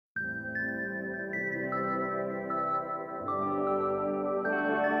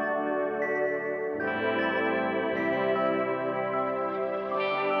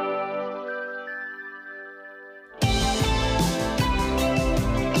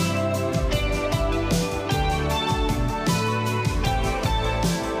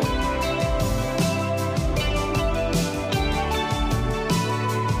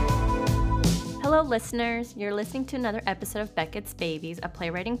listeners. You're listening to another episode of Beckett's Babies, a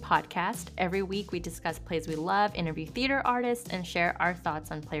playwriting podcast. Every week, we discuss plays we love, interview theater artists, and share our thoughts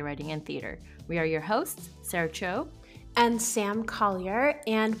on playwriting and theater. We are your hosts, Sarah Cho and Sam Collier,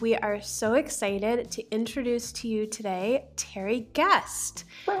 and we are so excited to introduce to you today Terry Guest.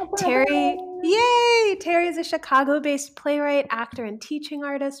 Terry is a Chicago-based playwright, actor, and teaching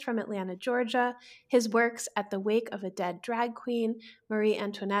artist from Atlanta, Georgia. His works At the Wake of a Dead Drag Queen, Marie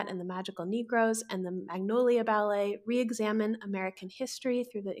Antoinette and the Magical Negroes, and the Magnolia Ballet re-examine American history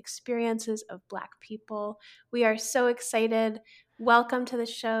through the experiences of Black people. We are so excited. Welcome to the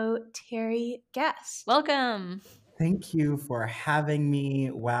show, Terry Guest. Welcome. Thank you for having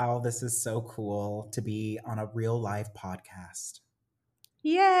me. Wow, this is so cool to be on a real live podcast.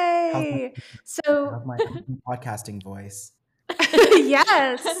 Yay! How's my podcasting voice?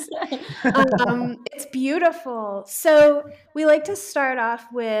 Yes. It's beautiful. So we like to start off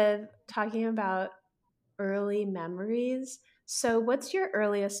with talking about early memories. So what's your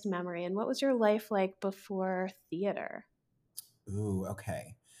earliest memory and what was your life like before theater? Ooh,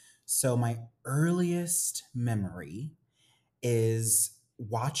 okay. So my earliest memory is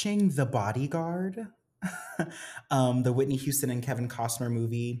watching The Bodyguard, the Whitney Houston and Kevin Costner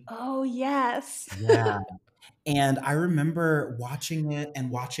movie. Oh, yes. Yeah. And I remember watching it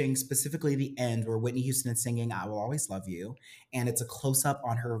and watching specifically the end where Whitney Houston is singing I Will Always Love You. And it's a close-up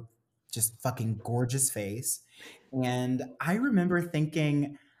on her just fucking gorgeous face. And I remember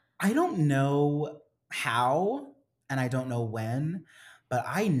thinking, I don't know how and I don't know when, but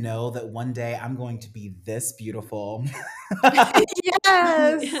I know that one day I'm going to be this beautiful.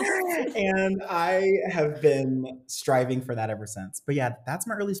 Yes. And I have been striving for that ever since. But yeah, that's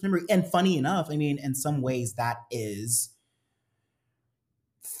my earliest memory. And funny enough, I mean, in some ways that is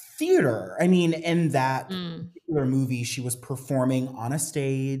theater. I mean, in that particular movie, she was performing on a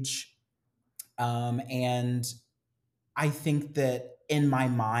stage. And I think that in my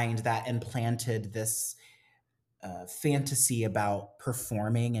mind that implanted this fantasy about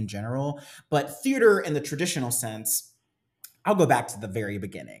performing in general. But theater in the traditional sense, I'll go back to the very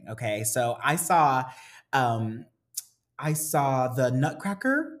beginning. Okay. So I saw the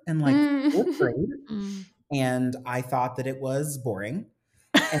Nutcracker in like fourth grade, and I thought that it was boring.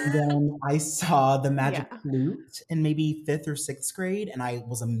 And then I saw the Magic Flute in maybe fifth or sixth grade, and I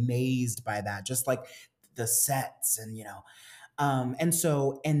was amazed by that, just like the sets and, you know. And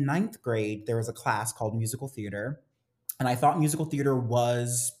so in ninth grade, there was a class called musical theater, and I thought musical theater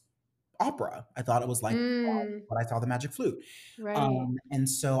was opera. I thought it was like but I saw the Magic Flute. Right. And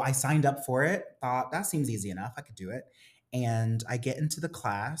so I signed up for it, thought that seems easy enough, I could do it. And I get into the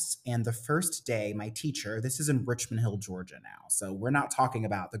class, and the first day, my teacher, this is in Richmond Hill, Georgia now, so we're not talking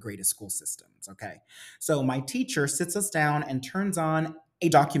about the greatest school systems, okay? So my teacher sits us down and turns on a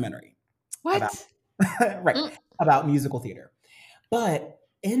documentary. What? About musical theater. But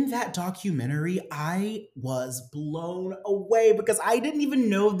in that documentary, I was blown away because I didn't even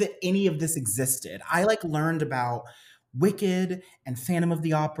know that any of this existed. I like learned about Wicked and Phantom of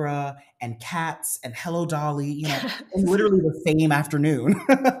the Opera and Cats and Hello Dolly, you know, in literally the same afternoon.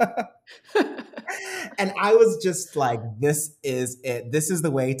 And I was just like, this is it. This is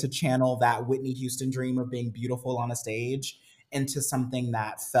the way to channel that Whitney Houston dream of being beautiful on a stage into something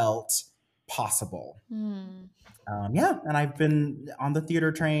that felt possible. And I've been on the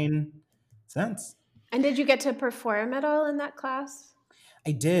theater train since. And did you get to perform at all in that class?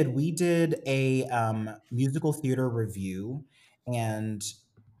 I did. We did a musical theater review, and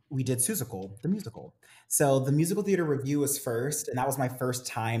we did Seussical, the musical. So the musical theater review was first, and that was my first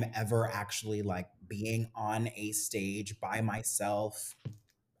time ever actually like being on a stage by myself.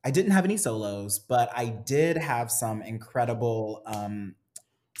 I didn't have any solos, but I did have some incredible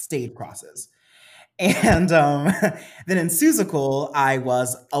stage crosses. And then in Seussical, I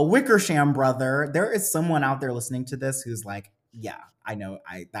was a Wickersham brother. There is someone out there listening to this who's like, yeah, I know,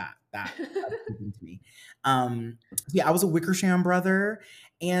 that's speaking to me. I was a Wickersham brother,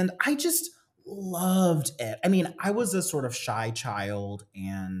 and I just loved it. I mean, I was a sort of shy child,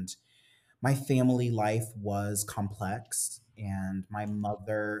 and my family life was complex. And my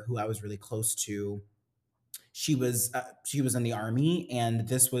mother, who I was really close to, she was in the army, and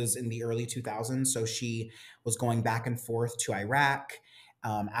this was in the early 2000s. So she was going back and forth to Iraq,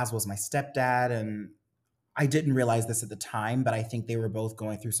 as was my stepdad. And I didn't realize this at the time, but I think they were both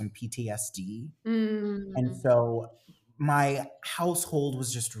going through some PTSD. And so my household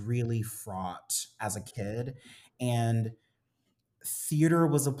was just really fraught as a kid. And theater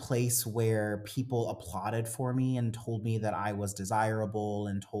was a place where people applauded for me and told me that I was desirable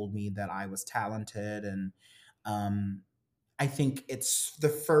and told me that I was talented. And I think it's the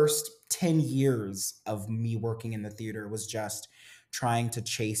first 10 years of me working in the theater was just trying to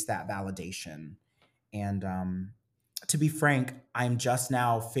chase that validation. And to be frank, I'm just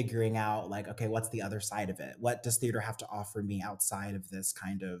now figuring out, like, okay, what's the other side of it? What does theater have to offer me outside of this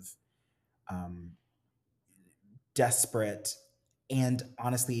kind of um, desperate and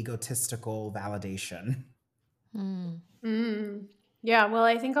honestly egotistical validation? Mm. Yeah, well,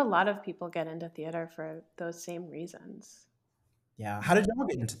 I think a lot of people get into theater for those same reasons. Yeah. How did y'all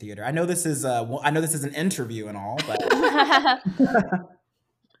get into theater? I know this is I know this is an interview and all, but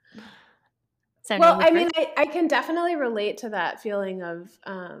Well, I mean, I can definitely relate to that feeling of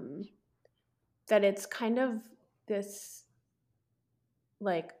that it's kind of this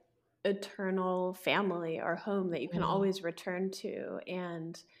like eternal family or home that you can always return to,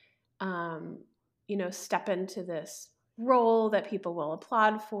 and step into this role that people will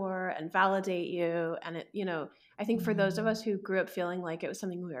applaud for and validate you. And I think for those of us who grew up feeling like it was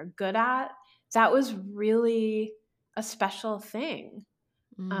something we were good at, that was really a special thing.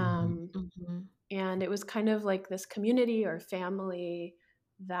 And it was kind of like this community or family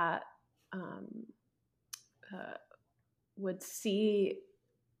that would see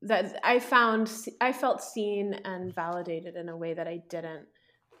that I felt seen and validated in a way that I didn't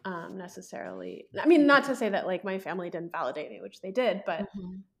necessarily. I mean, not to say that like my family didn't validate me, which they did, but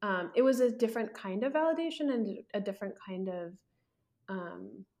it was a different kind of validation and a different kind of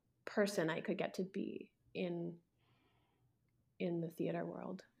person I could get to be in the theater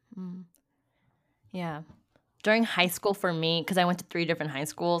world. Yeah. During high school for me, because I went to 3 different high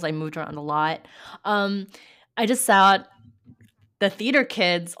schools, I moved around a lot. I just saw the theater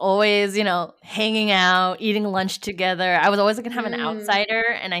kids always, hanging out, eating lunch together. I was always going to have an outsider.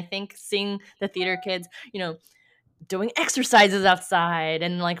 And I think seeing the theater kids, doing exercises outside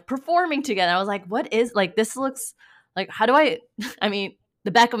and like performing together, I was like, what is like, this looks like, how do I mean,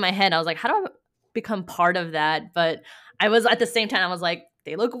 the back of my head, I was like, how do I become part of that? But I was at the same time, I was like,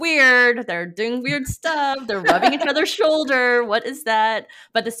 they look weird. They're doing weird stuff. They're rubbing each other's shoulder. What is that?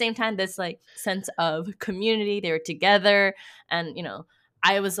 But at the same time, this like sense of community. They were together, and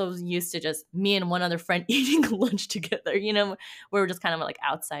I was so used to just me and one other friend eating lunch together. We were just kind of like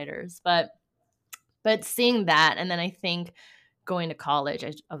outsiders. But seeing that, and then I think going to college,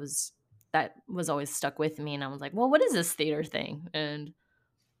 that was always stuck with me, and I was like, well, what is this theater thing? And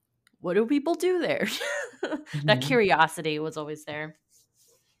what do people do there? That curiosity was always there.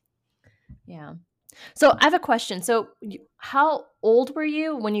 Yeah. So I have a question. So how old were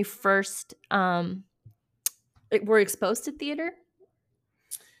you when you first were exposed to theater?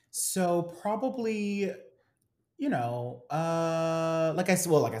 So probably, like I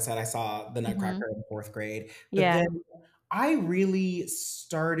said, I saw The Nutcracker in 4th grade. But then I really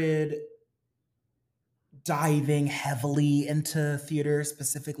started diving heavily into theater,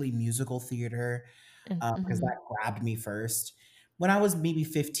 specifically musical theater, because that grabbed me first when I was maybe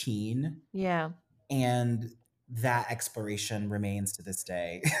 15. Yeah. And that exploration remains to this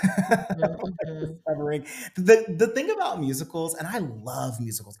day. Discovering the thing about musicals, and I love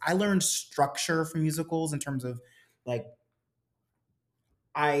musicals. I learned structure from musicals in terms of like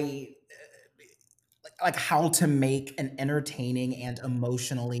how to make an entertaining and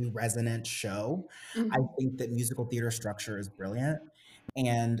emotionally resonant show. I think that musical theater structure is brilliant.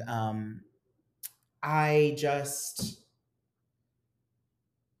 And I just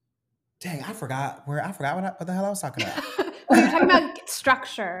dang, I forgot what the hell I was talking about. Well, you're talking about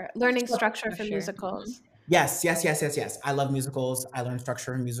structure, learning structure from musicals. Yes. I love musicals. I learned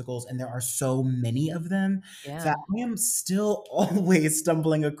structure from musicals, and there are so many of them that I am still always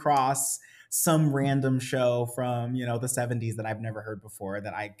stumbling across some random show from, the 70s that I've never heard before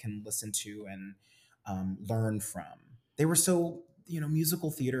that I can listen to and learn from. They were so, musical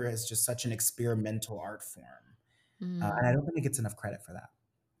theater is just such an experimental art form. And I don't think it gets enough credit for that.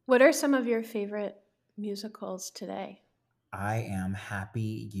 What are some of your favorite musicals today? I am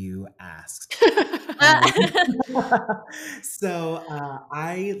happy you asked. So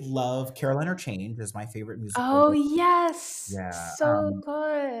I love Carolina Change is my favorite musical. Oh, yes. Yeah. So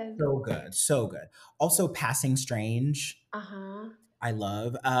good. So good. Also Passing Strange. I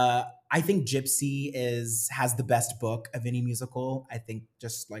love. I think Gypsy has the best book of any musical. I think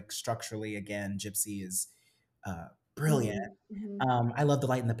just like structurally, again, Gypsy is brilliant. I love The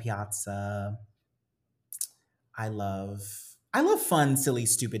Light in the Piazza. I love fun, silly,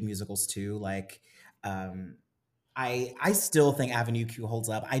 stupid musicals too. Like, I still think Avenue Q holds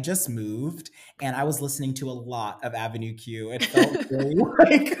up. I just moved and I was listening to a lot of Avenue Q. It felt really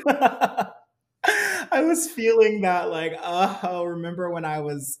like I was feeling that like, oh, remember when I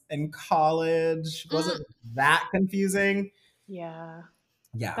was in college? Wasn't that confusing? Yeah.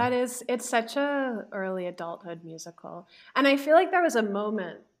 Yeah. It's such a early adulthood musical. And I feel like there was a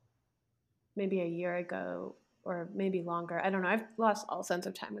moment maybe a year ago or maybe longer. I don't know. I've lost all sense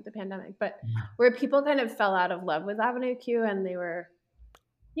of time with the pandemic, but where people kind of fell out of love with Avenue Q and they were,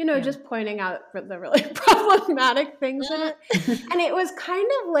 Yeah. just pointing out the really problematic things in it. And it was kind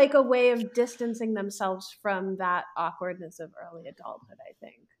of like a way of distancing themselves from that awkwardness of early adulthood, I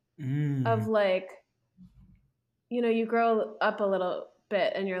think. Of like, you grow up a little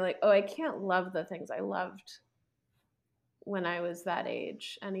bit and you're like, oh, I can't love the things I loved when I was that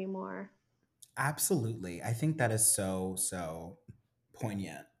age anymore. Absolutely. I think that is so, so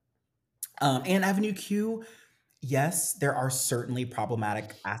poignant. And Avenue Q, yes, there are certainly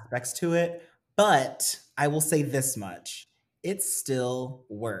problematic aspects to it, but I will say this much. It still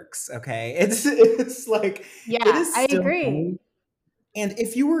works, okay? It's like it Yeah, is I still agree. funny. And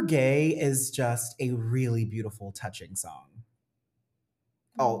If You Were Gay is just a really beautiful, touching song.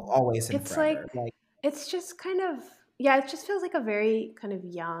 Oh, always and It's like, forever. Like, it's just kind of, yeah, it just feels like a very kind of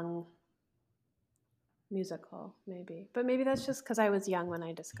young musical, maybe. But maybe that's just because I was young when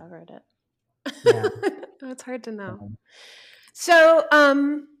I discovered it. yeah. It's hard to know. um, So,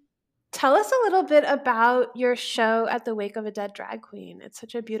 tell us a little bit about your show At the Wake of a Dead Drag Queen. It's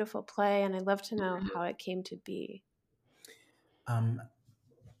such a beautiful play, and I'd love to know how it came to be. um,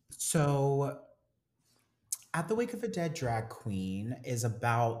 so At the Wake of a Dead Drag Queen is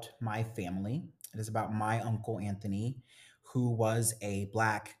about my family. It is about my uncle Anthony, who was a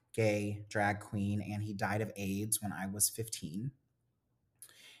black gay drag queen, and he died of AIDS when I was 15.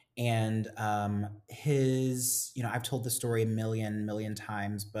 And I've told the story a million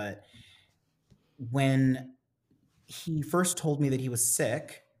times, but when he first told me that he was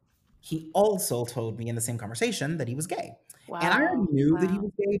sick, he also told me in the same conversation that he was gay. And I already Wow. knew that he Wow.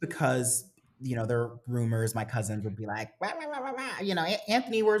 was gay because, there are rumors. My cousins would be like, "Wah, wah, wah, wah, wah,"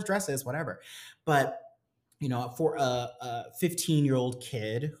 Anthony wears dresses, whatever. But, for a 15-year-old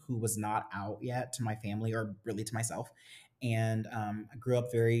kid who was not out yet to my family or really to myself, and I grew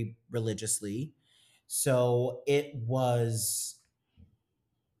up very religiously. So it was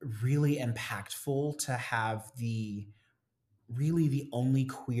really impactful to have the only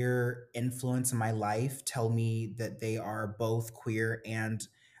queer influence in my life tell me that they are both queer and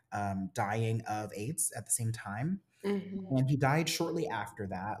dying of AIDS at the same time. Mm-hmm. And he died shortly after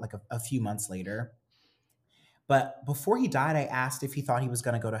that, like a few months later. But before he died, I asked if he thought he was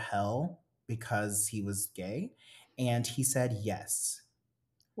going to go to hell because he was gay. And he said yes.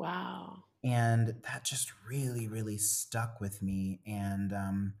 Wow. And that just really, really stuck with me. And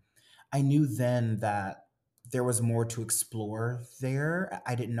I knew then that there was more to explore there.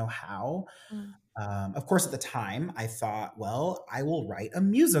 I didn't know how. Mm. Of course, at the time, I thought, well, I will write a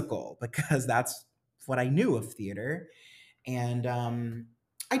musical because that's what I knew of theater. And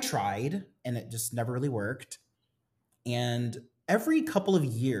I tried, and it just never really worked. And every couple of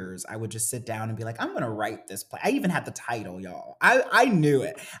years, I would just sit down and be like, I'm going to write this play. I even had the title, y'all. I knew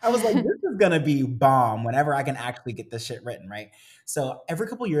it. I was like, this is going to be bomb whenever I can actually get this shit written, right? So every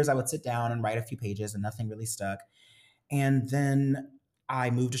couple of years, I would sit down and write a few pages, and nothing really stuck. And then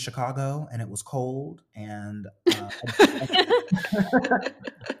I moved to Chicago, and it was cold, and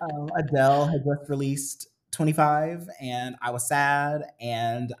Adele had just released 25, and I was sad,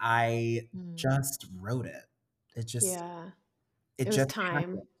 and I Mm. just wrote it. It just Yeah. it It was just time.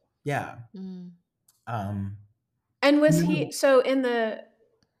 happened. Yeah. Mm. Um, And was no, he so in the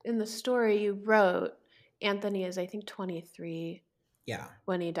story you wrote, Anthony is I think 23 yeah.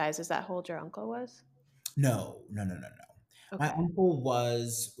 when he dies. Is that how old your uncle was? No, no, no, no, no. My Okay. uncle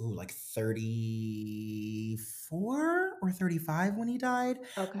was like 34 or 35 when he died.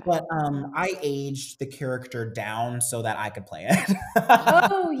 Okay. But I aged the character down so that I could play it. Oh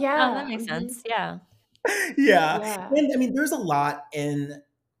Oh, that yeah. makes Hmm. sense. Yeah. Yeah. Yeah. And I mean, there's a lot in,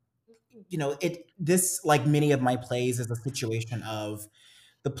 this, like many of my plays, is a situation of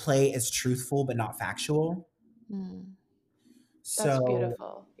the play is truthful but not factual. Mm. That's So,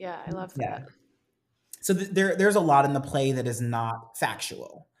 beautiful. Yeah, I love yeah. that. So there's a lot in the play that is not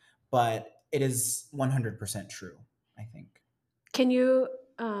factual, but it is 100% true, I think. Can you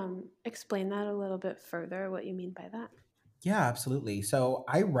explain that a little bit further, what you mean by that? Yeah, absolutely. So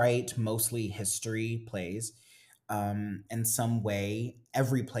I write mostly history plays. In some way,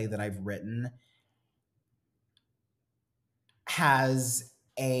 every play that I've written has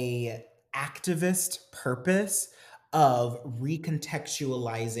a activist purpose of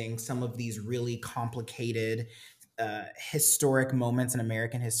recontextualizing some of these really complicated historic moments in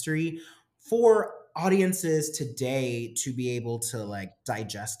American history for audiences today to be able to like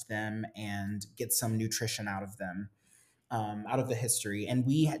digest them and get some nutrition out of them. out of the history, and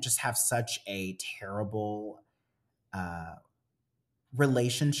we just have such a terrible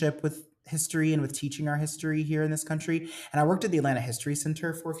relationship with history and with teaching our history here in this country. And I worked at the Atlanta History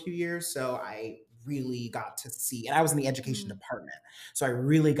Center for a few years, so I really got to see, and I was in the education department, so I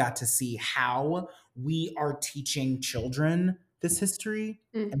really got to see how we are teaching children this history,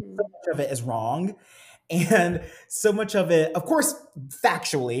 and so much of it is wrong. And so much of it, of course,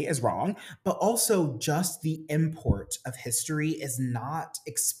 factually is wrong, but also just the import of history is not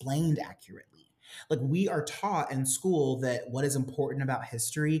explained accurately. Like, we are taught in school that what is important about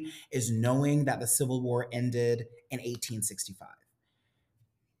history is knowing that the Civil War ended in 1865.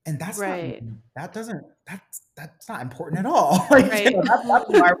 And that's Right. that's not important at all. Like, Right. that's why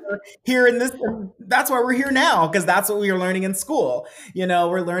we're here in this. That's why we're here now, because that's what we are learning in school.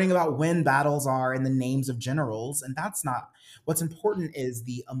 We're learning about when battles are and the names of generals, and that's not what's important. Is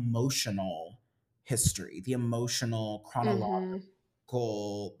the emotional history, the emotional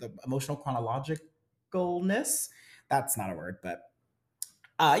chronologicalness. That's not a word, but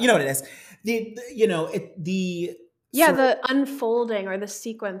you know what it is. The unfolding or the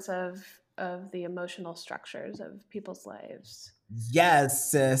sequence of the emotional structures of people's lives.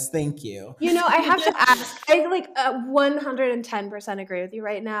 Yes, sis. Thank you. I have to ask. I 110% agree with you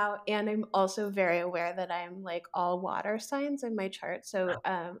right now, and I'm also very aware that I'm all water signs in my chart. So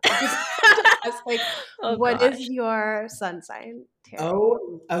I just have to ask, what is your sun sign, Terry?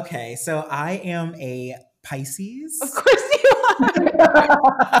 Oh, okay. So I am a Pisces. Of course you are.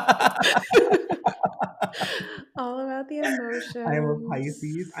 All about the emotions. I am a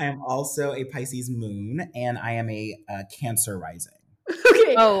Pisces. I am also a Pisces moon, and I am a Cancer rising.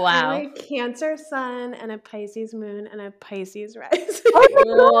 Okay. Oh, wow. I'm a Cancer sun and a Pisces moon and a Pisces rising.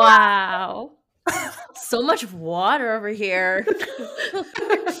 Wow. So much water over here.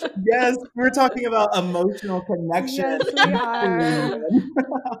 Yes, we're talking about emotional connection. Yes,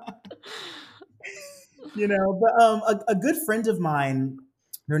 we are. But a good friend of mine,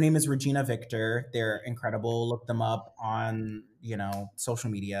 her name is Regina Victor. They're incredible. Look them up on, social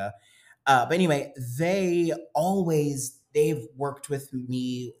media. But anyway, they've worked with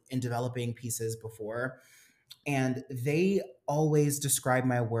me in developing pieces before, and they always describe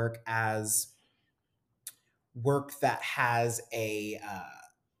my work as work that has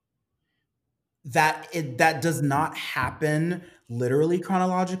that does not happen literally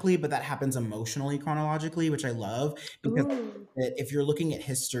chronologically, but that happens emotionally chronologically, which I love, because if you're looking at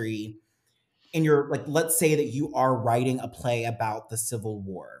history and you're let's say that you are writing a play about the Civil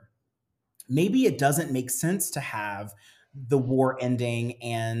War, maybe it doesn't make sense to have the war ending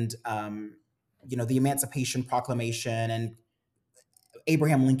and the Emancipation Proclamation and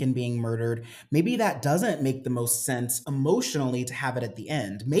Abraham Lincoln being murdered. Maybe that doesn't make the most sense emotionally to have it at the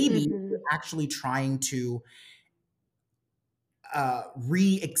end. Maybe you're actually trying to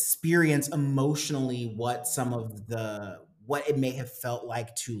re-experience emotionally what it may have felt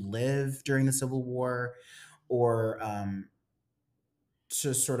like to live during the Civil War, or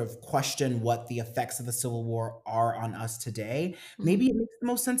to sort of question what the effects of the Civil War are on us today. Maybe it makes the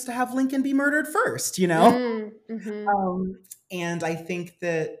most sense to have Lincoln be murdered first, and I think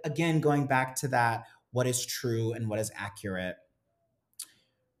that, again, going back to that, what is true and what is accurate,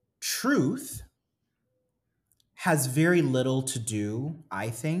 truth has very little to do, I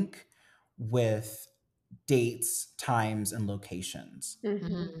think, with dates, times, and locations.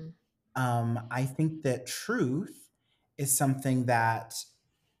 I think that truth is something that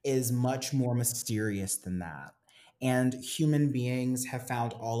is much more mysterious than that. And human beings have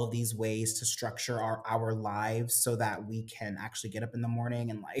found all of these ways to structure our lives so that we can actually get up in the morning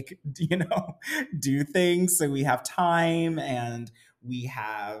and do things. So we have time, and we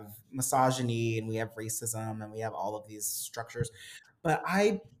have misogyny, and we have racism, and we have all of these structures. But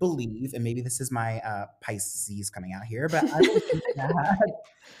I believe, and maybe this is my Pisces coming out here, but I believe that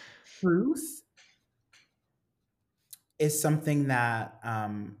truth is something that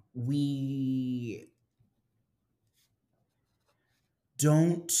we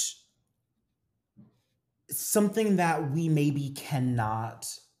don't, something that we maybe cannot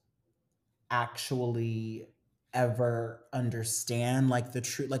actually ever understand, like the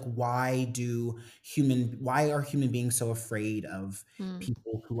truth. Why are human beings so afraid of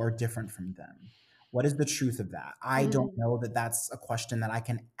people who are different from them? What is the truth of that? I don't know that that's a question that I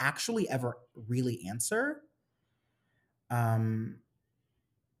can actually ever really answer. And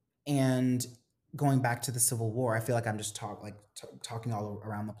going back to the Civil War, I feel like I'm just talking all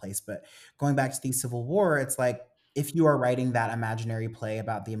around the place, but going back to the Civil War, it's like, if you are writing that imaginary play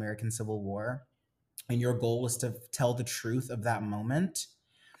about the American Civil War, and your goal is to tell the truth of that moment,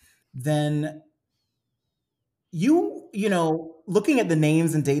 then you looking at the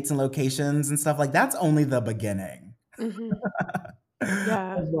names and dates and locations and stuff, like, that's only the beginning. Mm-hmm.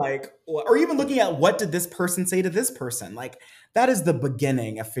 Yeah. Like, or even looking at what did this person say to this person, like, that is the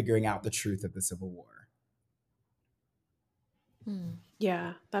beginning of figuring out the truth of the Civil War.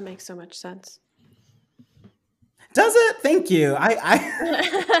 Yeah, that makes so much sense. Does it? Thank you.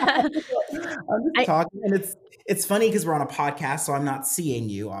 I'm just talking, and it's funny because we're on a podcast, so I'm not seeing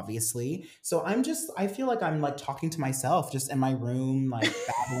you, obviously. So I feel like I'm like talking to myself, just in my room, like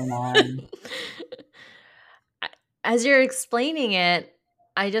babbling on. As you're explaining it,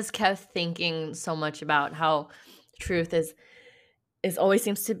 I just kept thinking so much about how truth is always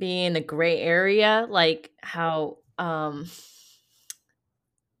seems to be in a gray area, like how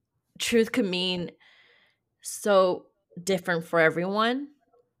truth could mean so different for everyone,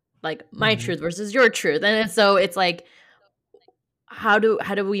 like my truth versus your truth, and so it's like, how do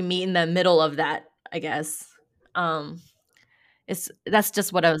we meet in the middle of that, I guess. That's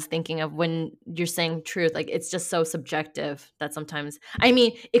just what I was thinking of when you're saying truth. Like, it's just so subjective that sometimes, I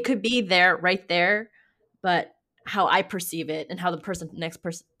mean, it could be there, right there, but how I perceive it and how the next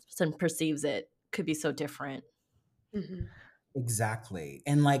person perceives it could be so different. Mm-hmm. Exactly.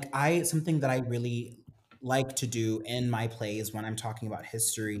 And like something that I really like to do in my plays when I'm talking about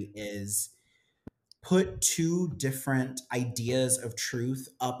history is put two different ideas of truth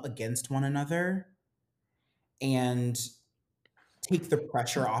up against one another and take the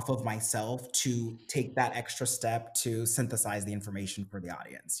pressure off of myself to take that extra step to synthesize the information for the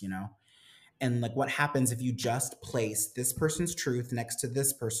audience, And like, what happens if you just place this person's truth next to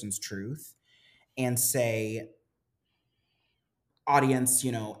this person's truth and say, audience,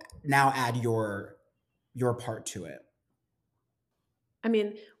 now add your part to it. I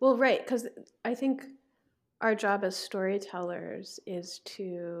mean, well, right, because I think our job as storytellers is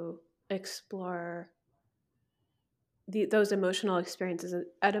to explore those emotional experiences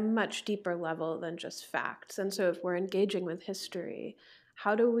at a much deeper level than just facts. And so if we're engaging with history,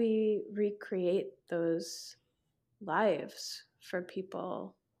 how do we recreate those lives for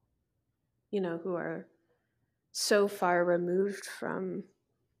people, who are so far removed from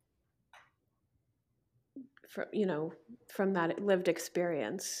that lived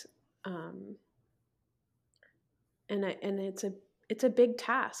experience? And it's a big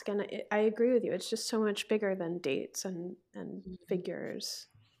task, and I agree with you. It's just so much bigger than dates and figures.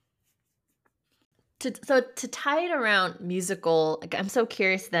 So to tie it around musical, like, I'm so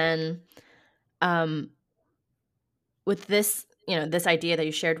curious then, with this, this idea that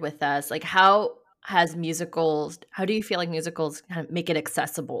you shared with us, like, how do you feel like musicals kind of make it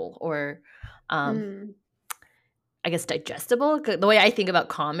accessible or, I guess, digestible? The way I think about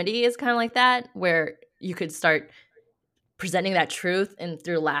comedy is kind of like that, where you could start presenting that truth and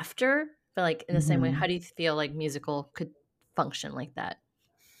through laughter. But like, in the same way, how do you feel like musical could function like that?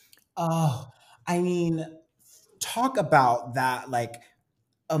 Oh, I mean, talk about that, like,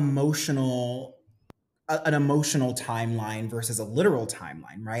 emotional an emotional timeline versus a literal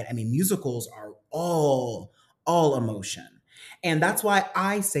timeline, right? I mean, musicals are all emotion. And that's why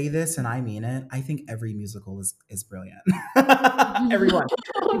I say this and I mean it. I think every musical is brilliant. Everyone.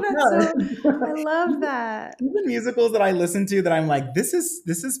 Oh, I love that. Even musicals that I listen to that I'm like, this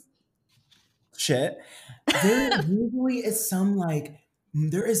is shit. There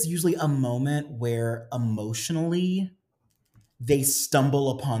is usually a moment where emotionally they stumble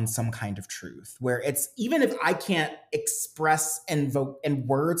upon some kind of truth where it's, even if I can't express and vote in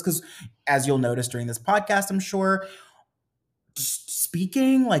words, because as you'll notice during this podcast, I'm sure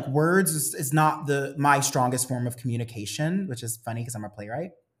speaking like words is not my strongest form of communication, which is funny because I'm a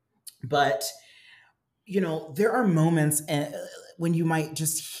playwright. But there are moments when you might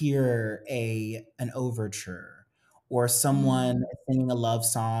just hear an overture or someone singing a love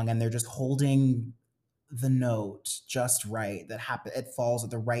song and they're just holding the note just right, it falls at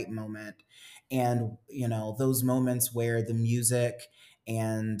the right moment. And those moments where the music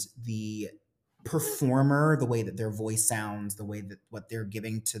and the performer, the way that their voice sounds, the way that what they're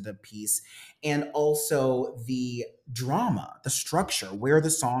giving to the piece, and also the drama, the structure, where the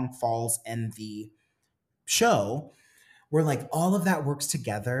song falls in the show, where like all of that works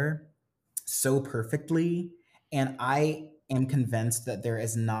together so perfectly. And I am convinced that there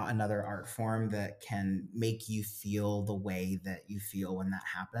is not another art form that can make you feel the way that you feel when that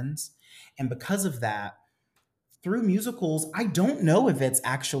happens. And because of that, through musicals, I don't know if it's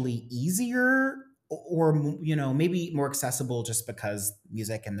actually easier or maybe more accessible just because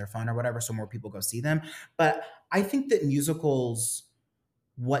music and they're fun or whatever, so more people go see them. But I think that musicals,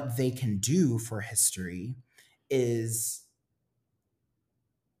 what they can do for history is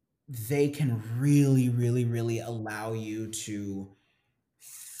they can really, really, really allow you to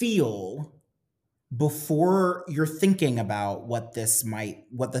feel before you're thinking about what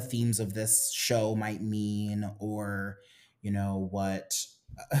the themes of this show might mean, or, what,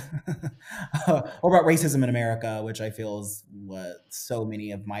 or about racism in America, which I feel is what so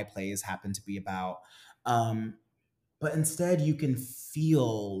many of my plays happen to be about. But instead, you can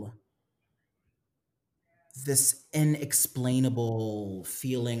feel this inexplainable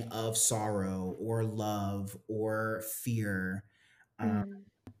feeling of sorrow or love or fear. Um,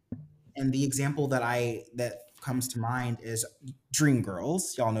 Mm. and the example that comes to mind is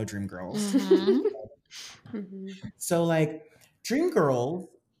Dreamgirls. Y'all know Dreamgirls. Mhm. So, like, Dreamgirls,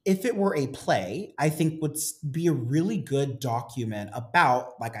 if it were a play, I think would be a really good document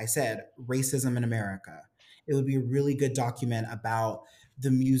about, like I said, racism in America. It would be a really good document about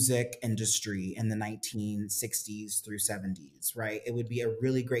the music industry in the 1960s through 70s, right? It would be a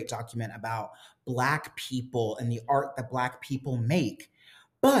really great document about Black people and the art that Black people make.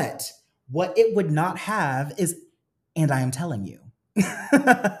 But what it would not have is, and I am telling you.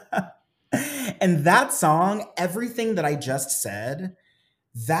 And that song, everything that I just said,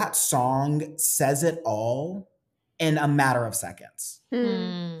 that song says it all in a matter of seconds.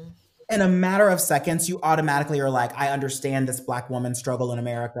 Mm. In a matter of seconds, you automatically are like, I understand this Black woman's struggle in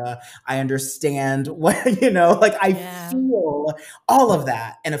America. I understand what, I feel all of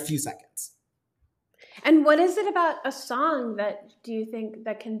that in a few seconds. And what is it about a song that do you think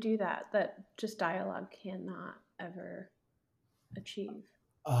that can do that just dialogue cannot ever achieve?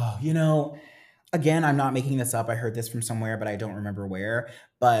 Oh, again, I'm not making this up. I heard this from somewhere, but I don't remember where.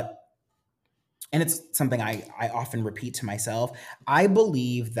 And it's something I often repeat to myself. I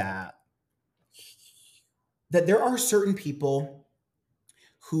believe that there are certain people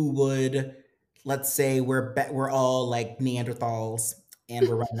who would, let's say we're all like Neanderthals and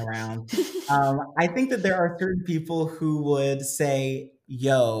we're running around. I think that there are certain people who would say,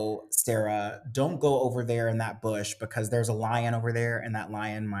 yo, Sarah, don't go over there in that bush because there's a lion over there and that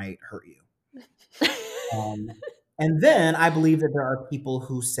lion might hurt you. And then I believe that there are people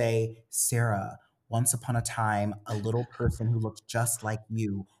who say, Sarah, once upon a time, a little person who looked just like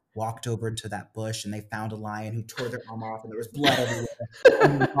you walked over into that bush and they found a lion who tore their arm off and there was blood everywhere.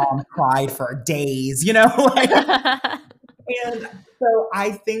 And your mom cried for days, And so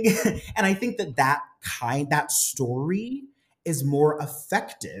I think that story is more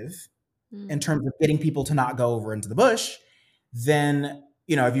effective in terms of getting people to not go over into the bush than,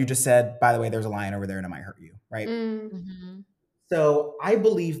 if you just said, by the way, there's a lion over there and it might hurt you, right? So I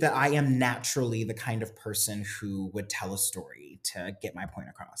believe that I am naturally the kind of person who would tell a story to get my point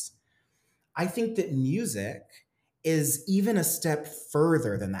across. I think that music is even a step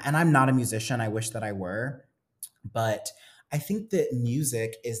further than that. And I'm not a musician. I wish that I were. But I think that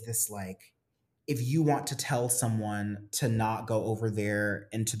music is this, like, if you want to tell someone to not go over there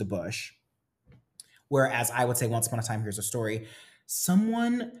into the bush, whereas I would say, once upon a time, here's a story. Somehow,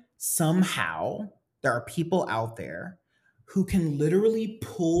 there are people out there who can literally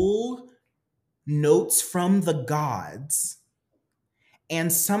pull notes from the gods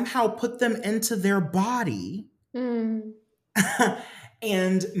and somehow put them into their body and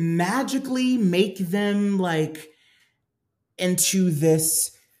magically make them like into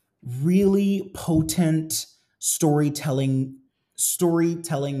this really potent storytelling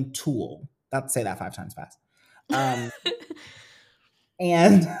tool. Say that 5 times fast.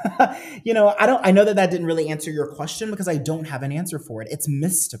 And, I know that didn't really answer your question because I don't have an answer for it. It's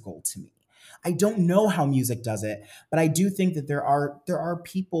mystical to me. I don't know how music does it, but I do think that there are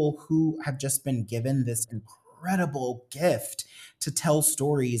people who have just been given this incredible gift to tell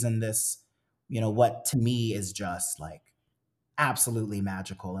stories in this, what to me is just like absolutely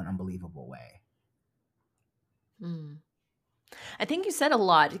magical and unbelievable way. I think you said a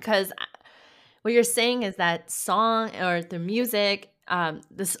lot, because what you're saying is that song or the music,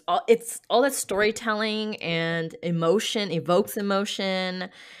 it's all that storytelling and emotion evokes emotion,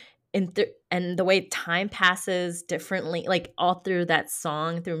 and the way time passes differently, like all through that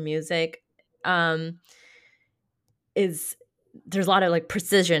song, through music, is there's a lot of like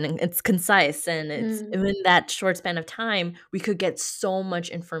precision, and it's concise, and it's in that short span of time we could get so much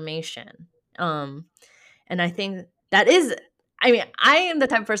information. And I think that is, I mean, I am the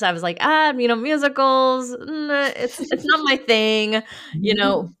type of person I was like, musicals, it's not my thing,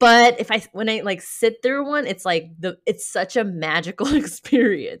 but when I like sit through one, it's like it's such a magical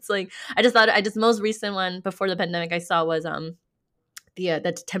experience. Like I just most recent one before the pandemic I saw was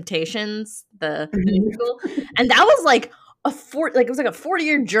the Temptations, the musical, and that was like it was like a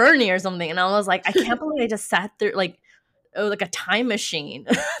 40-year journey or something, and I was like, I can't believe I just sat through like like a time machine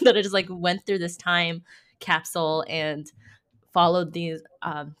that I just like went through this time capsule and followed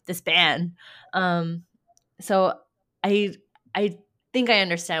this band. So I I think I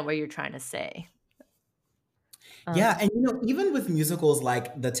understand what you're trying to say. Yeah, and you know, even with musicals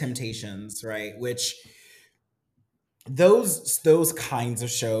like The Temptations, right, which those kinds of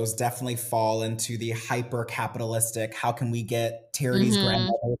shows definitely fall into the hyper capitalistic, how can we get Terry's Mm-hmm.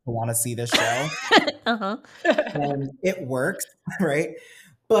 grandmother to want to see this show? Uh-huh. And it works, right?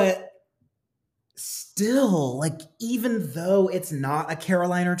 But still, like, even though it's not a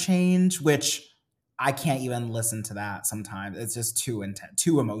Carolina change, which I can't even listen to that sometimes. It's just too intense,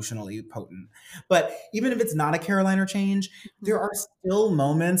 too emotionally potent. But even if it's not a Carolina change, there are still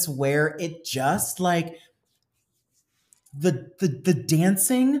moments where it just like the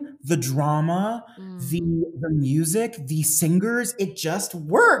dancing, the drama, the music, the singers, it just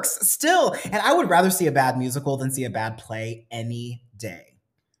works still. And I would rather see a bad musical than see a bad play any day.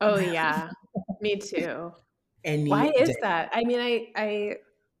 Oh yeah, me too. Any Why is day. that? I mean,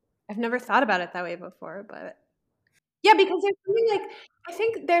 I've never thought about it that way before, but yeah, because there's something like I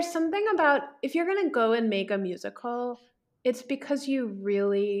think there's something about if you're gonna go and make a musical, it's because you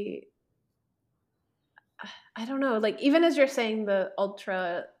really I don't know, like even as you're saying the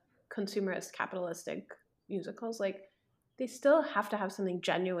ultra consumerist capitalistic musicals, like they still have to have something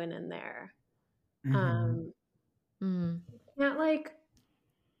genuine in there. Mhm. Can't like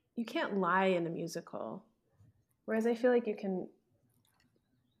you can't lie in a musical. Whereas I feel like you can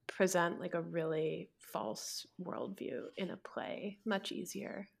present like a really false worldview in a play much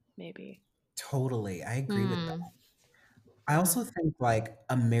easier, maybe. Totally. I agree with that. I Yeah. also think like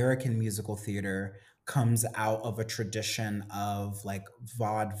American musical theater comes out of a tradition of like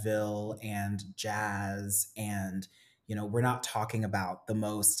vaudeville and jazz and you know, we're not talking about the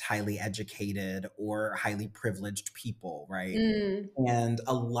most highly educated or highly privileged people, right? Mm. And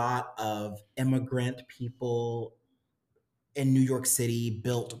a lot of immigrant people in New York City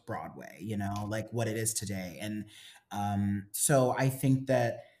built Broadway, you know, like what it is today. And so I think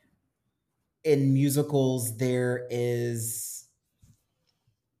that in musicals, there is,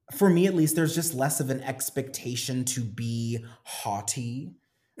 for me at least, there's just less of an expectation to be haughty.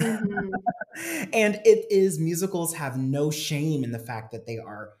 Mm-hmm. And it is, musicals have no shame in the fact that they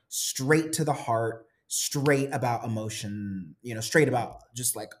are straight to the heart, straight about emotion, you know, straight about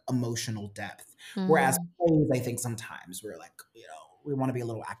just like emotional depth. Whereas plays, I think sometimes we're like, you know, we want to be a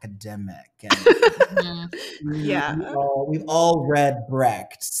little academic and Yeah. we've all read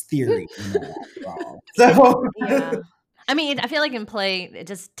Brecht's theory, you know, after all. So Yeah. I mean, I feel like in play, it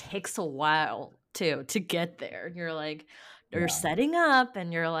just takes a while to get there. You're like, you're yeah. setting up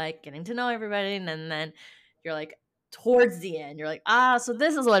and you're like getting to know everybody. And then you're like, towards the end, you're like, so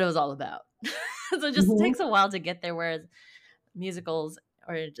this is what it was all about. So it just Mhm. takes a while to get there. Whereas musicals,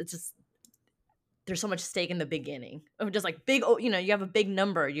 or it's just, there's so much stake in the beginning of just like big, you know, you have a big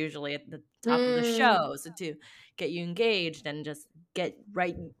number usually at the top of the show. So to get you engaged and just get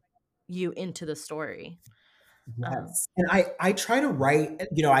right you into the story. Yes. And I try to write,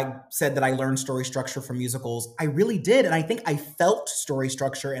 you know, I said that I learned story structure from musicals. I really did. And I think I felt story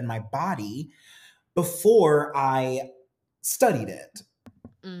structure in my body before I studied it,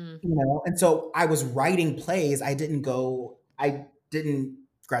 you know? And so I was writing plays. I didn't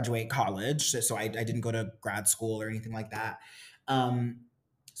graduate college. So I didn't go to grad school or anything like that. Um,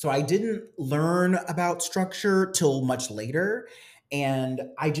 so I didn't learn about structure till much later. And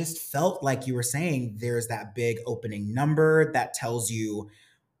I just felt like you were saying there's that big opening number that tells you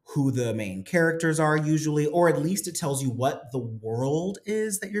who the main characters are usually, or at least it tells you what the world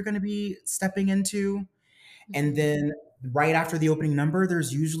is that you're going to be stepping into. And then right after the opening number,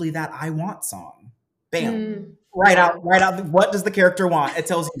 there's usually that I want song. Bam. Yeah. Right out. What does the character want? It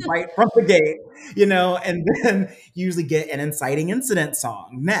tells you right from the gate, you know, and then you usually get an inciting incident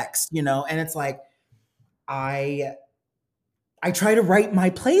song next, you know, and it's like, I try to write my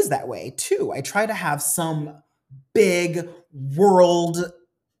plays that way too. I try to have some big world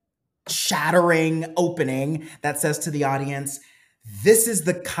shattering opening that says to the audience, this is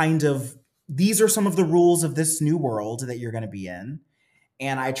the kind of, these are some of the rules of this new world that you're going to be in.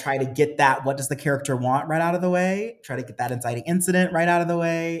 And I try to get that, what does the character want, right out of the way, try to get that inciting incident right out of the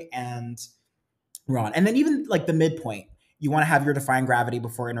way, and we're on. And then even like the midpoint, you want to have your defying gravity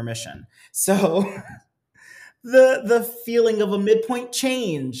before intermission. So the feeling of a midpoint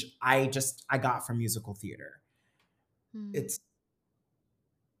change, I got from musical theater. It's,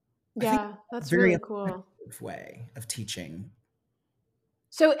 I think, Yeah, a that's very really cool. effective way of teaching.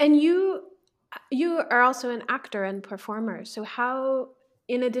 So, and you are also an actor and performer. So how,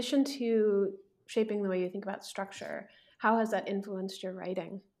 in addition to shaping the way you think about structure, How has that influenced your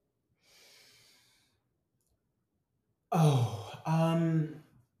writing? Oh,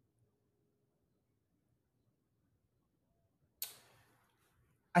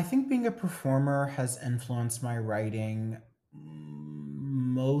 I think being a performer has influenced my writing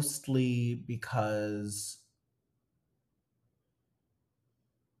mostly because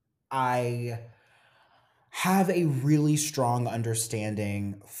I have a really strong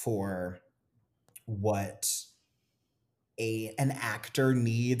understanding for what an actor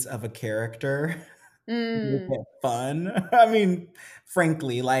needs of a character to make Mm. it fun. I mean,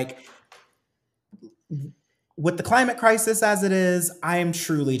 frankly, like with the climate crisis as it is, I am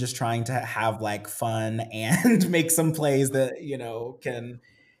truly just trying to have like fun and make some plays that, can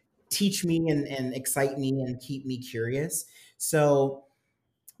teach me and excite me and keep me curious. So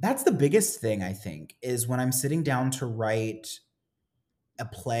that's the biggest thing I think is when I'm sitting down to write a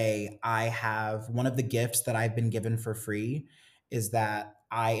play, I have one of the gifts that I've been given for free is that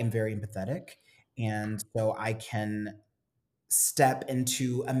I am very empathetic. And so I can step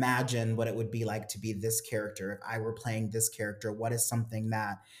into imagine what it would be like to be this character. If I were playing this character, what is something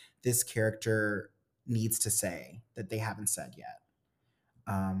that this character needs to say that they haven't said yet?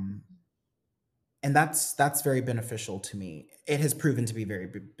 Um, and that's very beneficial to me. It has proven to be very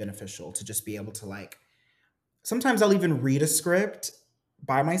beneficial to just be able to like sometimes I'll even read a script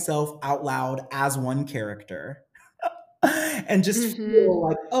by myself out loud as one character and just feel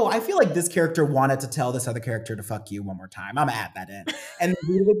like, oh, I feel like this character wanted to tell this other character to fuck you one more time. I'm gonna add that in. And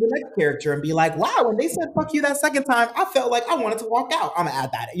read it with the next character and be like, wow, when they said fuck you that second time, I felt like I wanted to walk out. I'm gonna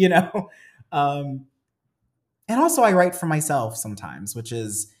add that. And also I write for myself sometimes, which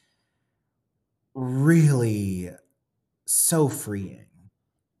is really so freeing.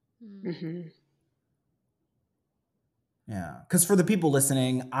 Mm-hmm. Yeah. Because for the people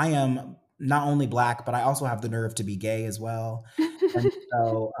listening, I am not only Black, but I also have the nerve to be gay as well. And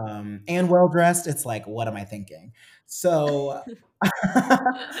so, and well dressed, it's like, what am I thinking? So,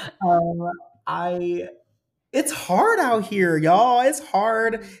 I, it's hard out here, y'all. It's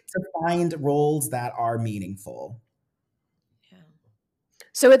hard to find roles that are meaningful.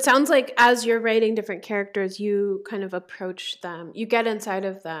 So it sounds like as you're writing different characters, you kind of approach them, you get inside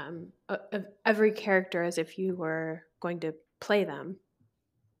of them, of every character as if you were going to play them.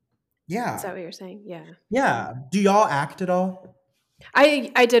 Yeah. Is that what you're saying? Yeah. Yeah. Do y'all act at all?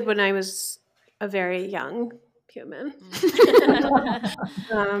 I did when I was a very young human.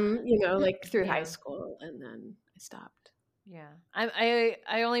 Like through high school, and then I stopped. Yeah,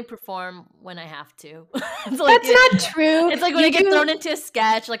 I only perform when I have to. It's like, that's not true. It's like when I get thrown into a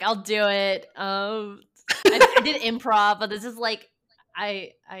sketch, like I'll do it. I did improv, but this is like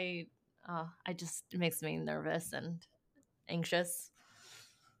it makes me nervous and anxious.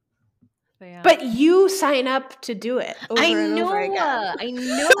 But you sign up to do it over and over again. I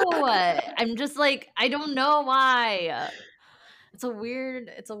know. I'm just like, I don't know why. It's a weird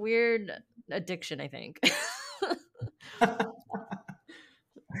addiction, I think.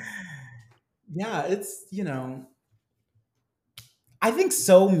 Yeah, it's, I think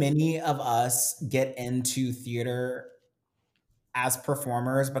so many of us get into theater as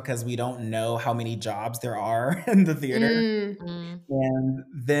performers because we don't know how many jobs there are in the theater. And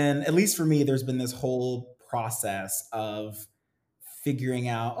then, at least for me, there's been this whole process of figuring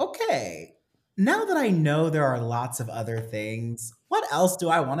out, okay, now that I know there are lots of other things, what else do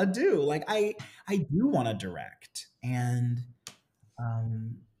I want to do? Like I do want to direct, and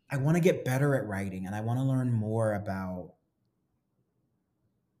I want to get better at writing, and I want to learn more about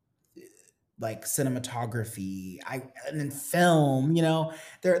like cinematography, and then film.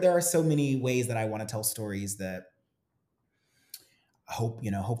 There are so many ways that I want to tell stories that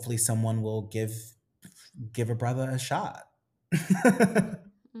hopefully someone will give a brother a shot.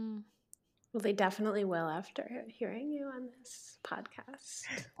 Well, they definitely will after hearing you on this podcast.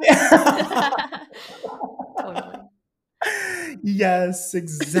 Totally. Yes,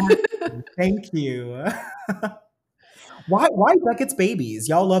 exactly. Thank you. Why Beckett's Babies?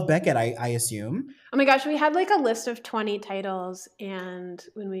 Y'all love Beckett, I assume. Oh my gosh, we had like a list of 20 titles, and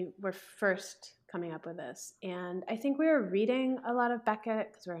when we were first coming up with this, and I think we were reading a lot of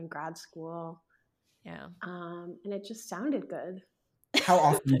Beckett because we're in grad school. Yeah. And it just sounded good. How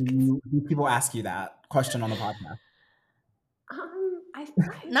often do people ask you that question on the podcast? I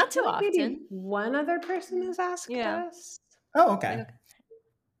not too often. Maybe one other person has asked us. Oh, okay.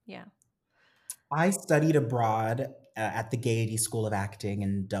 Yeah. I studied abroad at the Gaiety School of Acting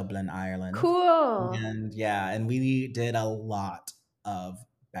in Dublin, Ireland. Cool. And we did a lot of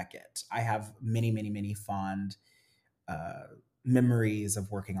Beckett. I have many, many, many fond memories of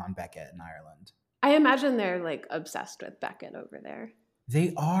working on Beckett in Ireland. I imagine they're like obsessed with Beckett over there.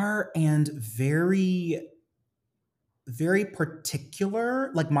 They are, and very, very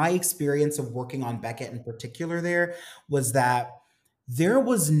particular. Like my experience of working on Beckett in particular there was that there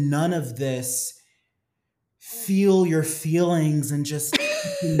was none of this feel your feelings and just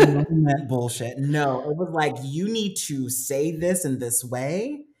moment bullshit. No, it was like, you need to say this in this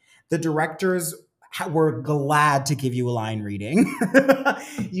way. The directors were glad to give you a line reading.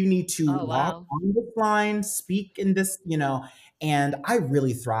 You need to Oh, walk wow. on this line, speak in this, and I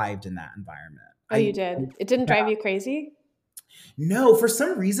really thrived in that environment. Oh, you did? It didn't drive you crazy? No, for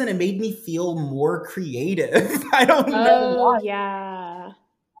some reason it made me feel more creative. I don't know Oh, why, yeah.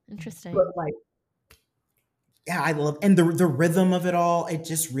 Interesting. but like, yeah, I love, and the rhythm of it all. It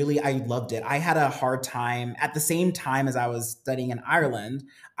just really, I loved it. I had a hard time at the same time as I was studying in Ireland.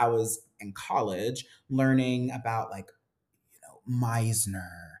 I was in college learning about like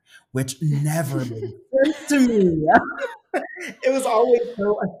Meisner, which never made sense to me. It was always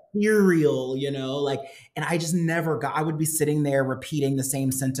so ethereal, like, and I just never got. I would be sitting there repeating the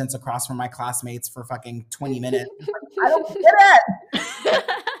same sentence across from my classmates for fucking 20 minutes. Like, I don't get it.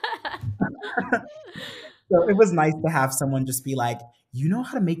 So it was nice to have someone just be like, you know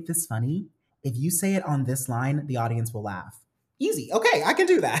how to make this funny? If you say it on this line, the audience will laugh. Easy. Okay, I can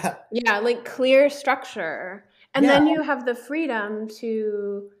do that. Yeah, like clear structure. And Yeah. then you have the freedom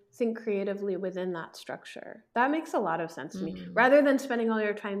to think creatively within that structure. That makes a lot of sense to me. Rather than spending all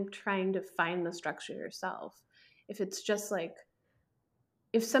your time trying to find the structure yourself. If it's just like,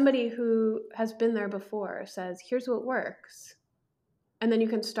 if somebody who has been there before says, here's what works, and then you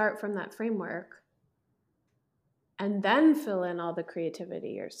can start from that framework and then fill in all the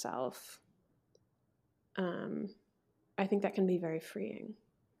creativity yourself. I think that can be very freeing.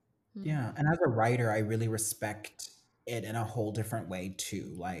 Yeah. And as a writer, I really respect it in a whole different way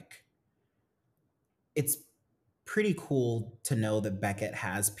too. Like, it's pretty cool to know that Beckett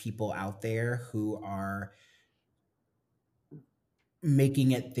has people out there who are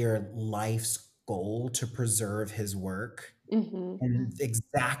making it their life's goal to preserve his work in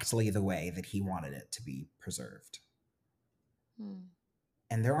exactly the way that he wanted it to be preserved.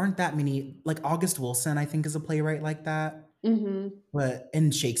 And there aren't that many, like August Wilson, I think, is a playwright like that. But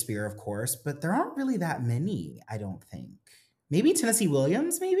and Shakespeare, of course, but there aren't really that many, I don't think. Maybe Tennessee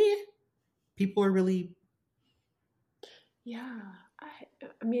Williams, maybe? People are really... Yeah.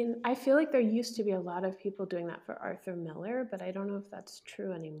 I mean, I feel like there used to be a lot of people doing that for Arthur Miller, but I don't know if that's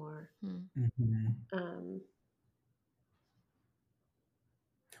true anymore.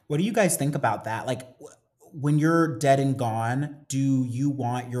 What do you guys think about that? Like, when you're dead and gone, do you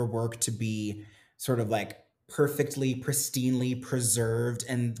want your work to be sort of like perfectly, pristinely preserved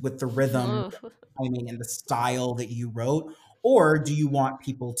and with the rhythm, timing, and the style that you wrote? Or do you want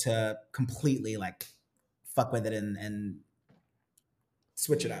people to completely like fuck with it and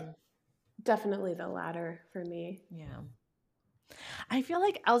switch it up? Definitely the latter for me. Yeah. I feel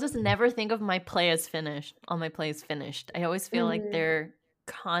like I'll just never think of my play as finished. All my plays finished. I always feel like they're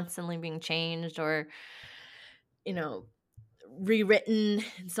constantly being changed or, rewritten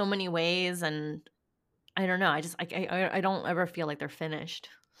in so many ways, and I don't know. I don't ever feel like they're finished.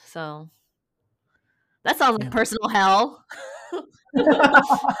 So that sounds like personal hell.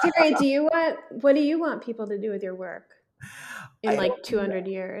 Terry, what do you want people to do with your work in like 200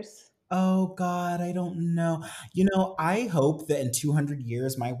 years? Oh God, I don't know. I hope that in 200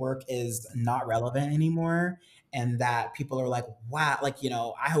 years my work is not relevant anymore and that people are like, wow, like,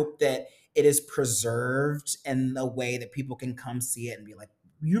 I hope that it is preserved in a way that people can come see it and be like,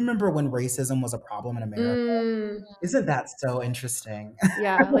 you remember when racism was a problem in America? Isn't that so interesting?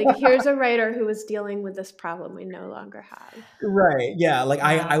 Yeah, like here's a writer who was dealing with this problem we no longer have. Right. Yeah. Like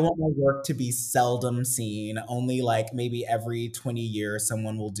I want my work to be seldom seen. Only like maybe every 20 years,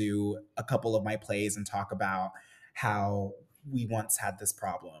 someone will do a couple of my plays and talk about how we once had this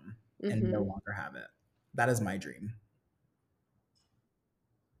problem and no longer have it. That is my dream.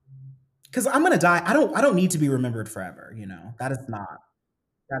 Because I'm gonna die. I don't need to be remembered forever. That is not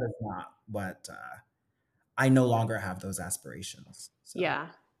what I no longer have those aspirations. So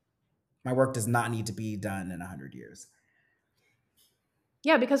Yeah. my work does not need to be done in 100 years.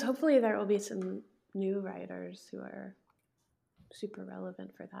 Yeah, because hopefully there will be some new writers who are super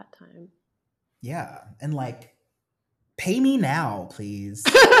relevant for that time. Yeah. And like, pay me now, please.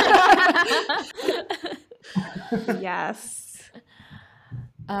 Yes.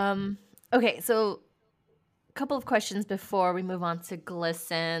 Okay, so a couple of questions before we move on to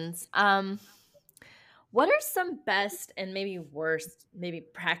Glistens. What are some best and maybe worst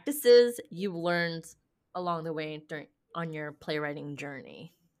practices you learned along the way on your playwriting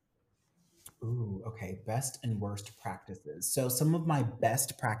journey? Ooh, okay. Best and worst practices. So some of my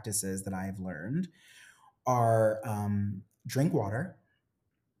best practices that I've learned are drink water.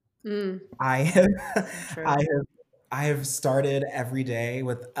 Mm, I have, So I true. have, I have started every day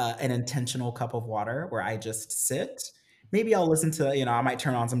with an intentional cup of water where I just sit. Maybe I'll listen to, I might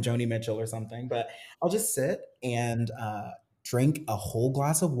turn on some Joni Mitchell or something, but I'll just sit and drink a whole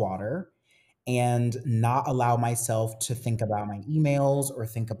glass of water and not allow myself to think about my emails or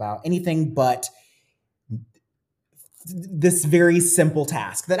think about anything but this very simple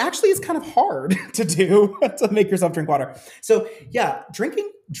task that actually is kind of hard to do to make yourself drink water. So yeah,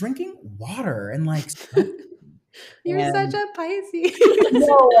 drinking water and like you're such and a I Pisces.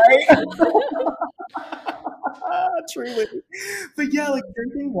 know, right? Truly. But yeah, like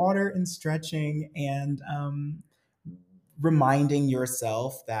drinking water and stretching and reminding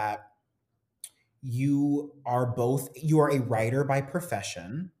yourself that you are a writer by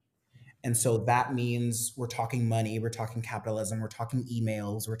profession. And so that means we're talking money, we're talking capitalism, we're talking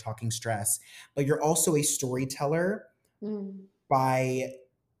emails, we're talking stress, but you're also a storyteller Mm, by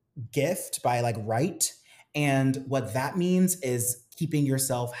gift, by like right. And what that means is keeping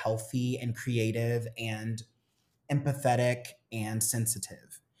yourself healthy and creative and empathetic and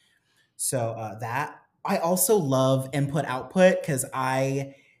sensitive. So that I also love input output because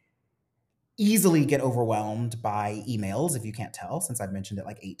I easily get overwhelmed by emails, if you can't tell, since I've mentioned it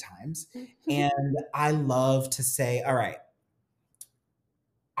like 8 times. And I love to say, all right,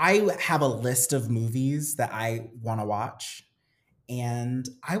 I have a list of movies that I want to watch, and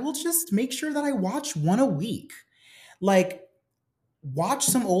I will just make sure that I watch one a week. Like, watch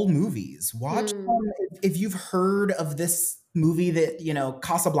some old movies. Watch mm. some, if you've heard of this movie that,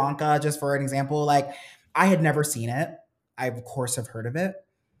 Casablanca, just for an example, like I had never seen it. I, of course, have heard of it.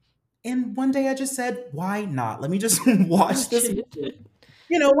 And one day I just said, why not? Let me just watch Watch this it. movie.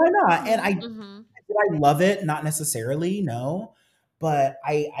 Why not? And Mm-hmm. did I love it? Not necessarily, no. But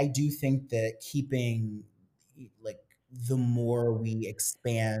I do think that keeping like the more we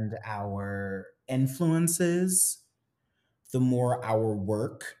expand our influences, the more our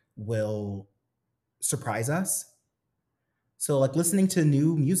work will surprise us. So like listening to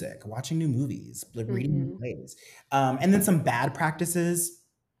new music, watching new movies, like reading new Hmm. plays. And then some bad practices.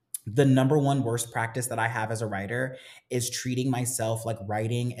 The number one worst practice that I have as a writer is treating myself like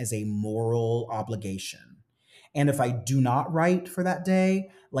writing is a moral obligation. And if I do not write for that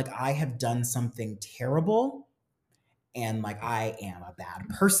day, like I have done something terrible and like I am a bad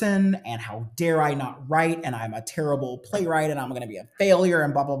person and how dare I not write and I'm a terrible playwright and I'm going to be a failure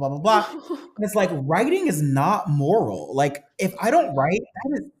and blah blah blah blah blah. And it's like writing is not moral. Like if I don't write,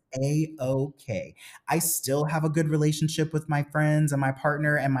 that is a-okay. I still have a good relationship with my friends and my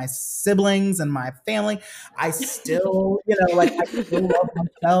partner and my siblings and my family. I still, like I still love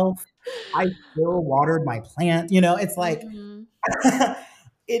myself. I still watered my plant. It's like Mm-hmm.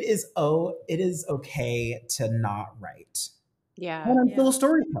 it is okay to not write. Yeah. And I'm still Yeah. a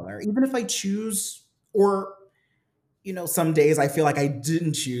storyteller, even if I choose or some days I feel like I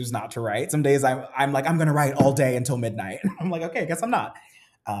didn't choose not to write. Some days I'm like I'm gonna write all day until midnight. I'm like, okay, I guess I'm not.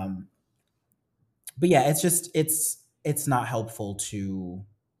 Um, but yeah, it's just it's not helpful to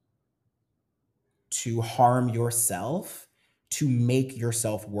harm yourself, to make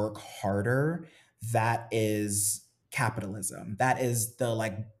yourself work harder. That is capitalism. That is the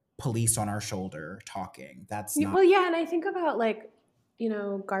like police on our shoulder talking. That's not. Well, yeah, and I think about like,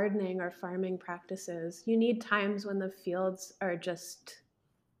 gardening or farming practices. You need times when the fields are just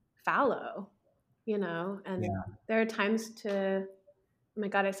fallow, and Yeah. there are times to, oh my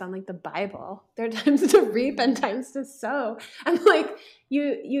God, I sound like the Bible. There are times to reap and times to sow. And like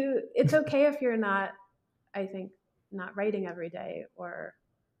it's okay if you're not, I think, not writing every day or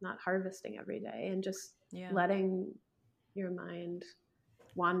not harvesting every day, and just Yeah. letting your mind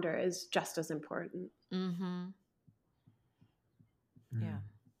wander is just as important. Mm-hmm. Yeah.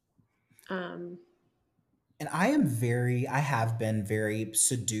 Mm. Um, And I have been very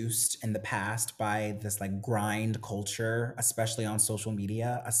seduced in the past by this like grind culture, especially on social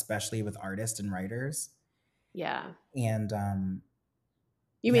media, especially with artists and writers. yeah. And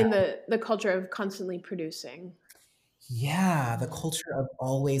You yeah, mean the culture of constantly producing? yeah, the Mm-hmm. culture of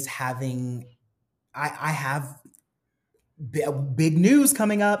always having, I have big news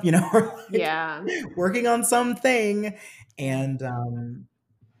coming up, or like Yeah. working on something. Yeah. And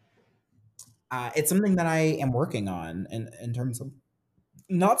it's something that I am working on in terms of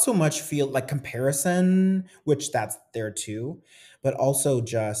not so much feel like comparison, which that's there too, but also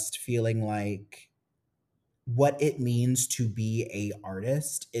just feeling like what it means to be a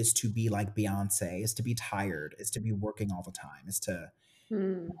artist is to be like Beyonce, is to be tired, is to be working all the time, is to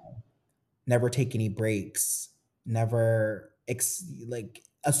Hmm. never take any breaks, never like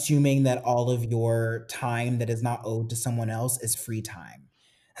assuming that all of your time that is not owed to someone else is free time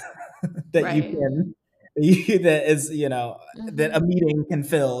that you Right. can that is, that a Mm-hmm. meeting can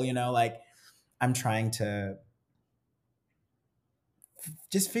fill, like I'm trying to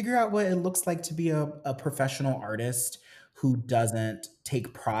just figure out what it looks like to be a professional artist who doesn't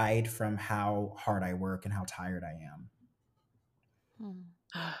take pride from how hard I work and how tired I am.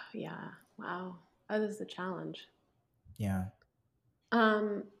 Yeah. Wow. That is the challenge. Yeah.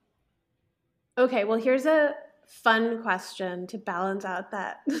 Okay, well, here's a fun question to balance out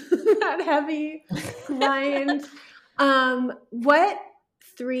that that heavy grind. What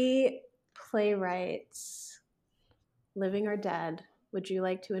 3 playwrights, living or dead, would you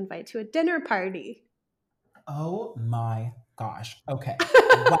like to invite to a dinner party? Oh my gosh. Okay.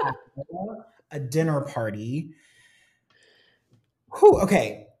 Wow. A dinner party. Whew,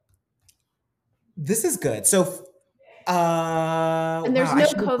 okay. This is good. So, And there's wow, I no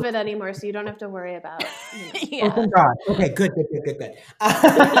should have. COVID anymore, so you don't have to worry about, Oh, Yeah. thank God. Okay, good, good, good, good, good.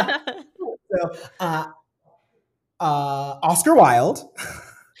 So, Oscar Wilde.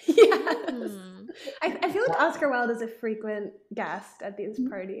 Yes. Hmm. I feel like Oscar Wilde is a frequent guest at these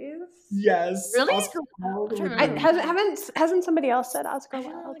parties. Yes, Really? Oscar Wilde I'm trying to would remember. be. Hasn't somebody else said Oscar I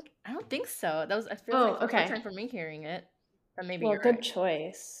feel Wilde? like I don't think so. That was I feel Oh, like the first okay. time for me hearing it. But maybe Well, you're good right.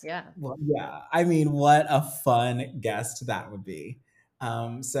 choice. Yeah. Well, yeah. I mean, what a fun guest that would be.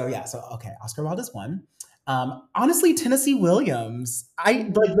 So yeah. So okay, Oscar Wilde is one. Honestly, Tennessee Williams. I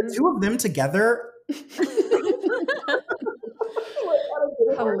like the two of them together.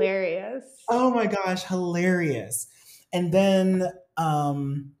 Hilarious. Oh my gosh, hilarious. And then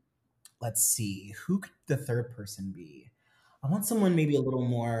let's see, who could the third person be? I want someone maybe a little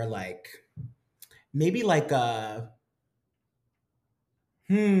more like maybe like a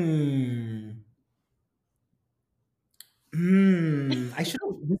hmm. I should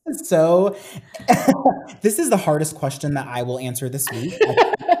have. This is so. This is the hardest question that I will answer this week.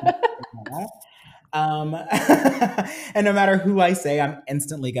 Um, and no matter who I say, I'm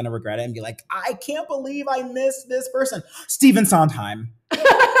instantly going to regret it and be like, I can't believe I missed this person. Stephen Sondheim. Yes.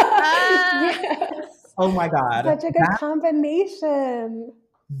 Oh my God. Such a good combination.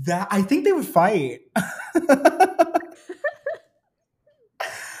 That I think they would fight.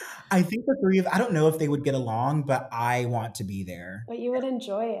 I think the three of I don't know if they would get along, but I want to be there. But you would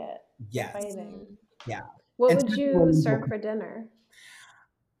enjoy it, Yes. fighting. Yeah. What And would Tennessee you Williams will serve for dinner?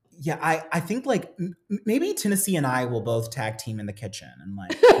 yeah, I think like maybe Tennessee and I will both tag team in the kitchen and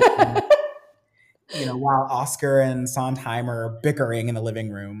like while Oscar and Sondheim are bickering in the living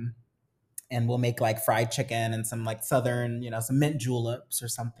room, and we'll make like fried chicken and some like southern, some mint juleps or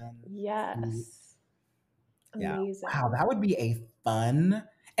something. Yes. Yeah. Amazing. Wow, that would be a fun.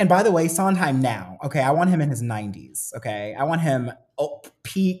 And by the way, Sondheim now. Okay, I want him in his 90s. Okay, I want him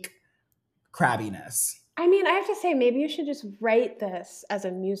peak crabbiness. I mean, I have to say, maybe you should just write this as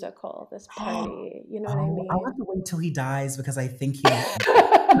a musical, this party. You know what I mean? I'll have to wait till he dies because I think he.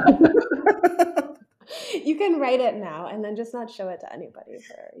 You can write it now and then just not show it to anybody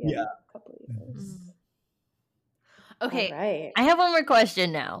for Yeah. a couple of years. Okay. All right. I have one more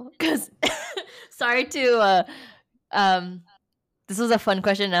question now because sorry to this was a fun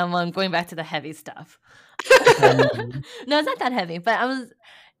question. Now I'm going back to the heavy stuff. No, it's not that heavy, but I was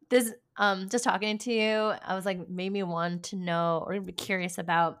just talking to you, I was like made me want to know or be curious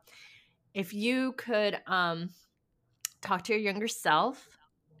about if you could talk to your younger self,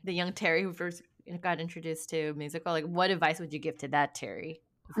 the young Terry who first got introduced to musical, like what advice would you give to that Terry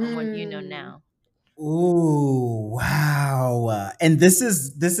from what you know now? Ooh, wow. And this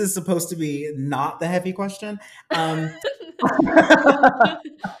is supposed to be not the heavy question.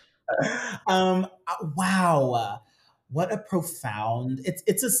 Wow. What a profound.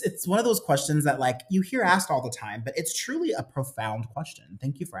 It's one of those questions that like you hear asked all the time, but it's truly a profound question.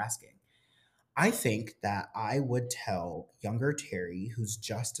 Thank you for asking. I think that I would tell younger Terry, who's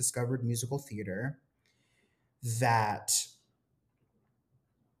just discovered musical theater, that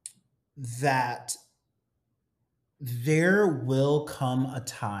that there will come a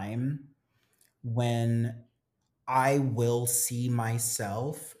time when I will see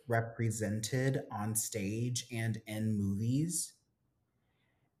myself represented on stage and in movies.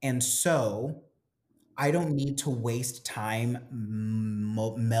 And so I don't need to waste time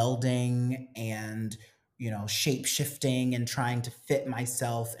melding and shape shifting and trying to fit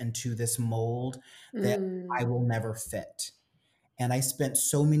myself into this mold that I will never fit. And I spent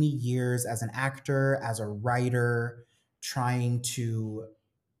so many years as an actor, as a writer, trying to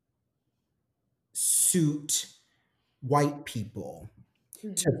suit white people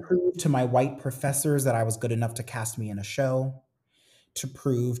to prove to my white professors that I was good enough to cast me in a show, to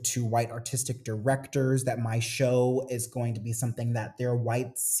prove to white artistic directors that my show is going to be something that their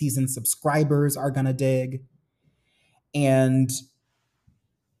white season subscribers are going to dig. And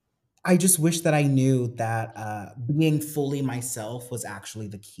I just wish that I knew that being fully myself was actually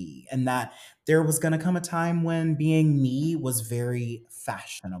the key, and that there was going to come a time when being me was very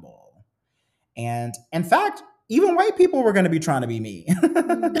fashionable. And in fact, even white people were going to be trying to be me. You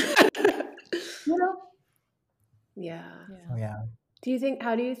know? Yeah. So, yeah.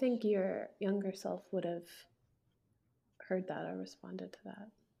 How do you think your younger self would have heard that or responded to that?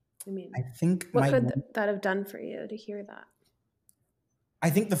 I mean, I think what could that have done for you to hear that? I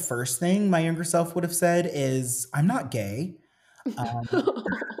think the first thing my younger self would have said is, "I'm not gay." And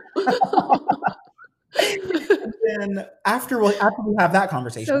then after we have that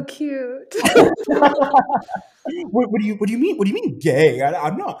conversation, so cute. What do you mean? What do you mean gay?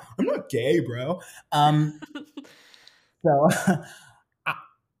 I'm not gay, bro. So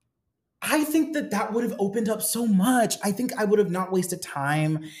I think that would have opened up so much. I think I would have not wasted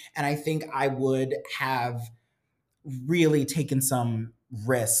time, and I think I would have really taken some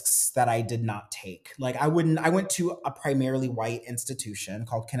risks that I did not take. Like I went to a primarily white institution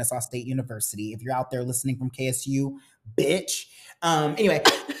called Kennesaw State University. If you're out there listening from KSU, bitch. Anyway,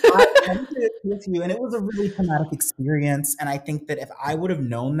 I went to KSU, and it was a really traumatic experience. And I think that if I would have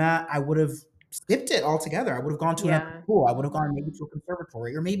known that, I would have skipped it altogether. I would have gone to another school. I would have gone maybe to a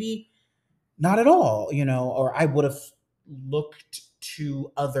conservatory, or maybe not at all, or I would have looked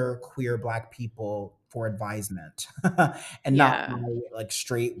to other queer Black people for advisement and not my, like,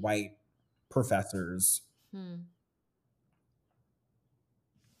 straight white professors.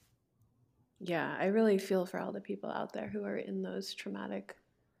 Yeah, I really feel for all the people out there who are in those traumatic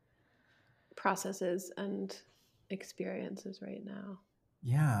processes and experiences right now.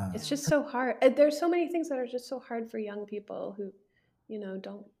 Yeah. It's just so hard. There's so many things that are just so hard for young people who,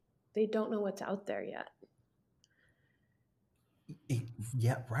 don't know what's out there yet.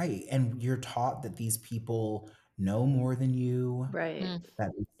 Yeah, right. And you're taught that these people know more than you, right?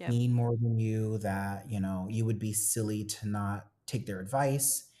 That they've seen more than you, that, you would be silly to not take their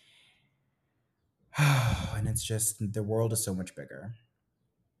advice. And it's just, the world is so much bigger.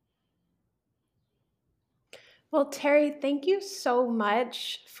 Well, Terry, thank you so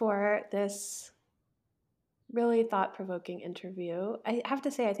much for this really thought-provoking interview. I have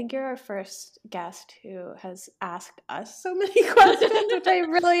to say, I think you're our first guest who has asked us so many questions, which I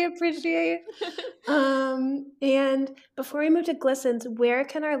really appreciate. And before we move to Glistens, where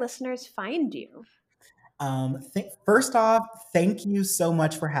can our listeners find you? First off, thank you so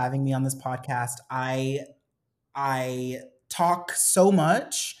much for having me on this podcast. I talk so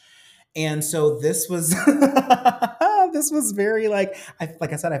much, and so this was this was very like I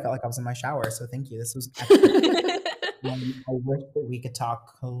said, I felt like I was in my shower. So thank you. This was I wish that we could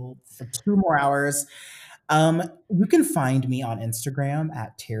talk for 2 more hours. You can find me on Instagram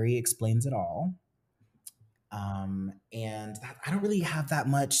at Terry Explains It All. And I don't really have that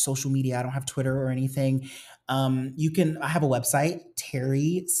much social media. I don't have Twitter or anything. I have a website,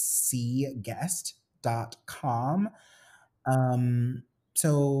 terrycguest.com.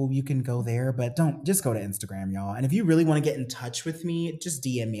 So you can go there, but just go to Instagram, y'all. And if you really want to get in touch with me, just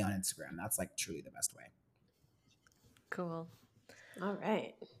DM me on Instagram. That's like truly the best way. Cool. All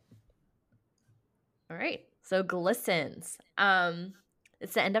right. So Glistens.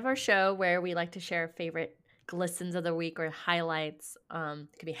 It's the end of our show where we like to share favorite Glistens of the week or highlights. It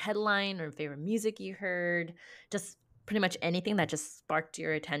could be headline or favorite music you heard, just pretty much anything that just sparked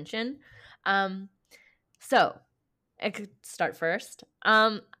your attention. So I could start first.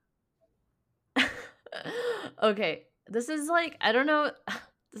 Okay, this is like, I don't know,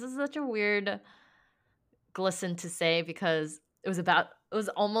 this is such a weird glisten to say because it was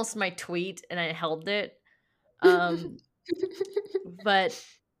almost my tweet and I held it. But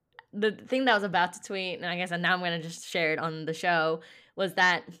the thing that I was about to tweet, and I guess now I'm going to just share it on the show, was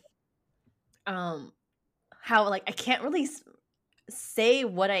that how like I can't really say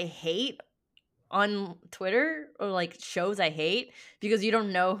what I hate on Twitter or like shows I hate because you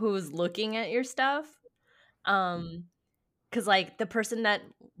don't know who's looking at your stuff. Because like the person that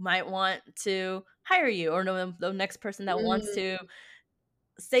might want to hire you or the next person that wants to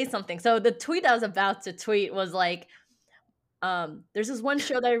say something. So the tweet I was about to tweet was like, there's this one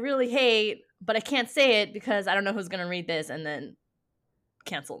show that I really hate, but I can't say it because I don't know who's going to read this and then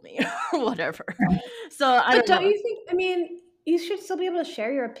cancel me or whatever. So I don't know. You think, I mean, you should still be able to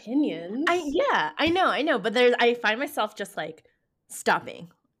share your opinions. I know. But I find myself just like stopping.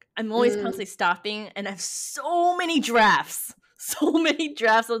 I'm always constantly stopping, and I have so many drafts so many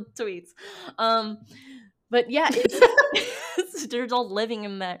drafts of tweets. But yeah, they're all living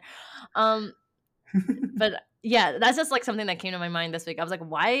in there. But yeah, that's just like something that came to my mind this week. I was like,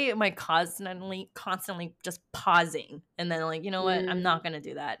 why am I constantly just pausing and then like, you know what, I'm not gonna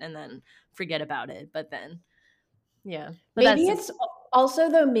do that, and then forget about it. But then yeah, but maybe it's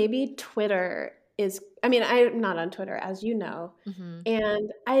also though, maybe Twitter is, I mean, I'm not on Twitter, as you know,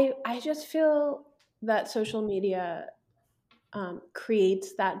 and I just feel that social media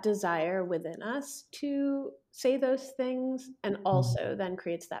creates that desire within us to say those things, and also then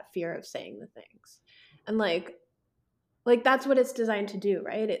creates that fear of saying the things. And like that's what it's designed to do,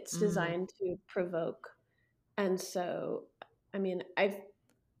 right? It's designed to provoke. And so, I mean,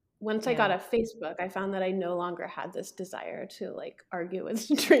 once I got a Facebook, I found that I no longer had this desire to like argue with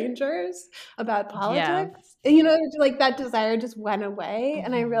strangers about politics. And, you know, like that desire just went away.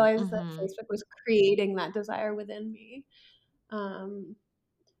 And I realized that Facebook was creating that desire within me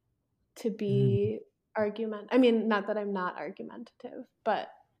to be I mean, not that I'm not argumentative, but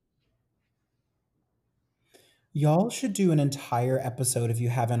y'all should do an entire episode, if you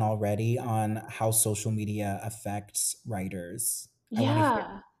haven't already, on how social media affects writers.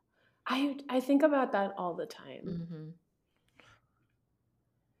 Yeah. I think about that all the time.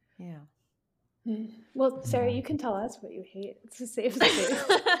 Yeah. Well, Sarah, you can tell us what you hate. It's a safe space.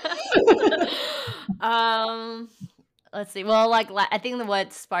 Let's see. Well, like I think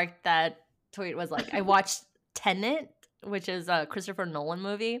what sparked that tweet was like I watched Tenet, which is a Christopher Nolan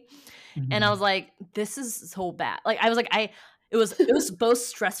movie, and I was like, this is so bad. Like I was like, it was both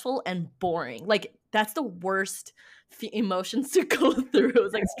stressful and boring. Like that's the worst emotions to go through. It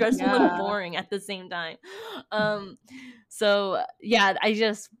was like stressful and boring at the same time. So yeah, I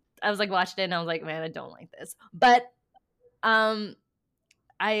was like watched it and I was like, man, I don't like this. But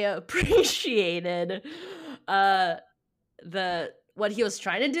I appreciated what he was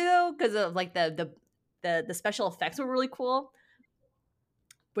trying to do though, because of like the special effects were really cool.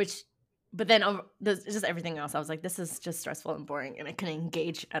 But then just everything else, I was like, this is just stressful and boring, and I couldn't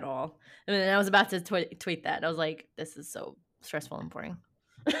engage at all. And then I was about to tweet that. I was like, this is so stressful and boring.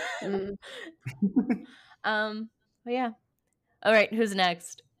 But yeah. All right, who's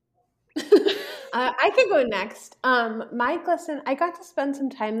next? I can go next. My lesson, I got to spend some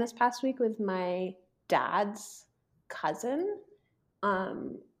time this past week with my dad's cousin,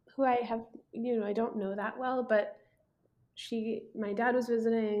 who I have, I don't know that well, but my dad was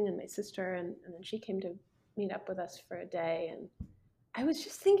visiting and my sister, and then she came to meet up with us for a day. And I was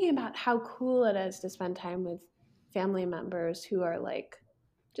just thinking about how cool it is to spend time with family members who are like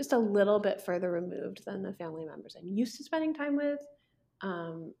just a little bit further removed than the family members I'm used to spending time with.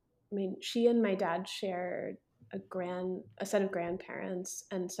 I mean, she and my dad shared a set of grandparents.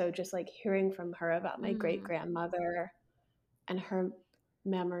 And so just like hearing from her about my great grandmother and her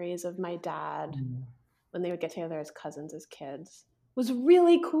memories of my dad when they would get together as cousins as kids was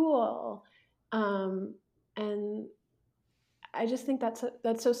really cool. And I just think that's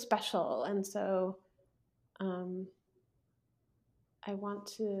so special. And so I want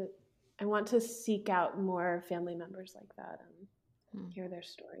to seek out more family members like that and hear their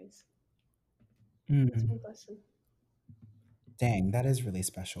stories. That's my lesson. Dang, that is really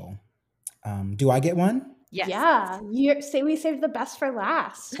special. Do I get one? Yes. Yeah. We saved the best for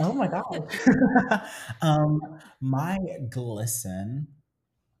last. Oh my God. My glisten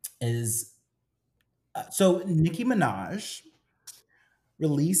is so Nicki Minaj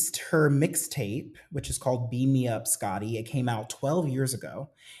released her mixtape, which is called Beam Me Up, Scotty. It came out 12 years ago,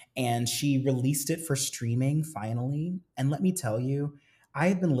 and she released it for streaming finally. And let me tell you, I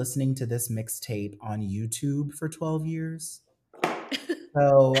had been listening to this mixtape on YouTube for 12 years.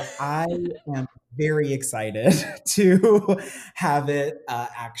 So I am very excited to have it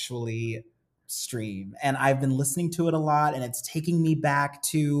actually stream. And I've been listening to it a lot, and it's taking me back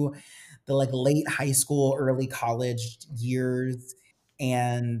to the like late high school, early college years.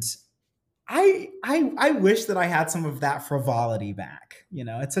 And I wish that I had some of that frivolity back.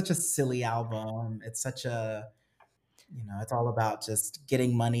 It's such a silly album. It's such a, it's all about just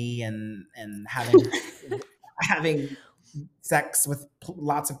getting money and having sex with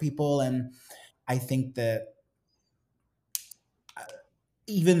lots of people. And I think that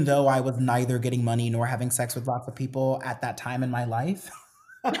even though I was neither getting money nor having sex with lots of people at that time in my life,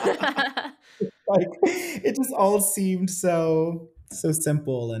 like it just all seemed so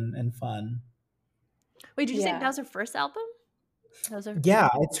simple and fun. Wait, did you say that was her first album? Yeah,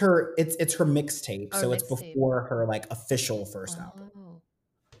 it's her mixtape. So it's before her like official first album.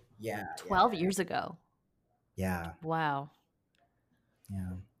 Yeah. 12 years ago. Yeah. Wow.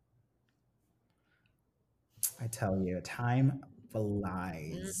 Yeah. I tell you, time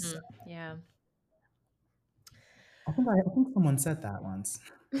flies. Yeah. I think someone said that once.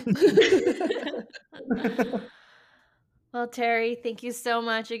 Well, Terry, thank you so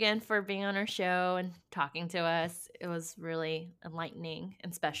much again for being on our show and talking to us. It was really enlightening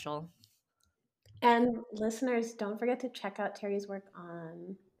and special. And listeners, don't forget to check out Terry's work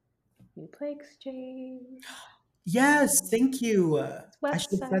on New Play Exchange. Yes, thank you. I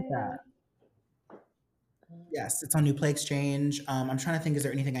should have said Website. that. Yes, it's on New Play Exchange. I'm trying to think, is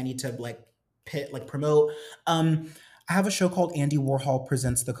there anything I need to promote? I have a show called Andy Warhol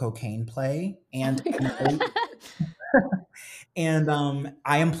Presents the Cocaine Play, and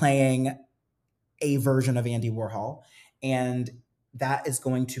I am playing a version of Andy Warhol, and that is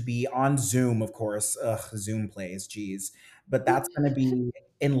going to be on Zoom, of course. Zoom plays, geez. But that's going to be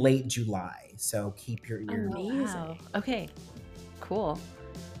in late July, so keep your ears. Amazing. Wow. Okay, cool.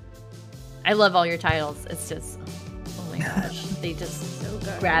 I love all your titles. It's just, oh my gosh, they just So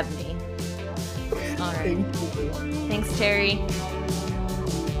good. grab me. All right. Thanks, Terry.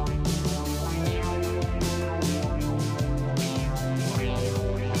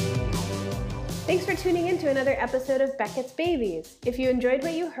 Thanks for tuning in to another episode of Beckett's Babies. If you enjoyed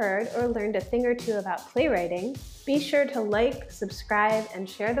what you heard or learned a thing or two about playwriting, be sure to like, subscribe, and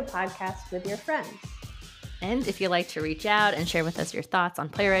share the podcast with your friends. And if you'd like to reach out and share with us your thoughts on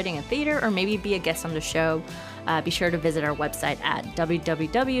playwriting and theater, or maybe be a guest on the show, be sure to visit our website at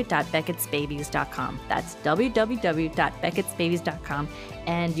www.beckettsbabies.com. That's www.beckettsbabies.com,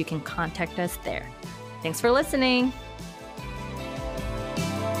 and you can contact us there. Thanks for listening.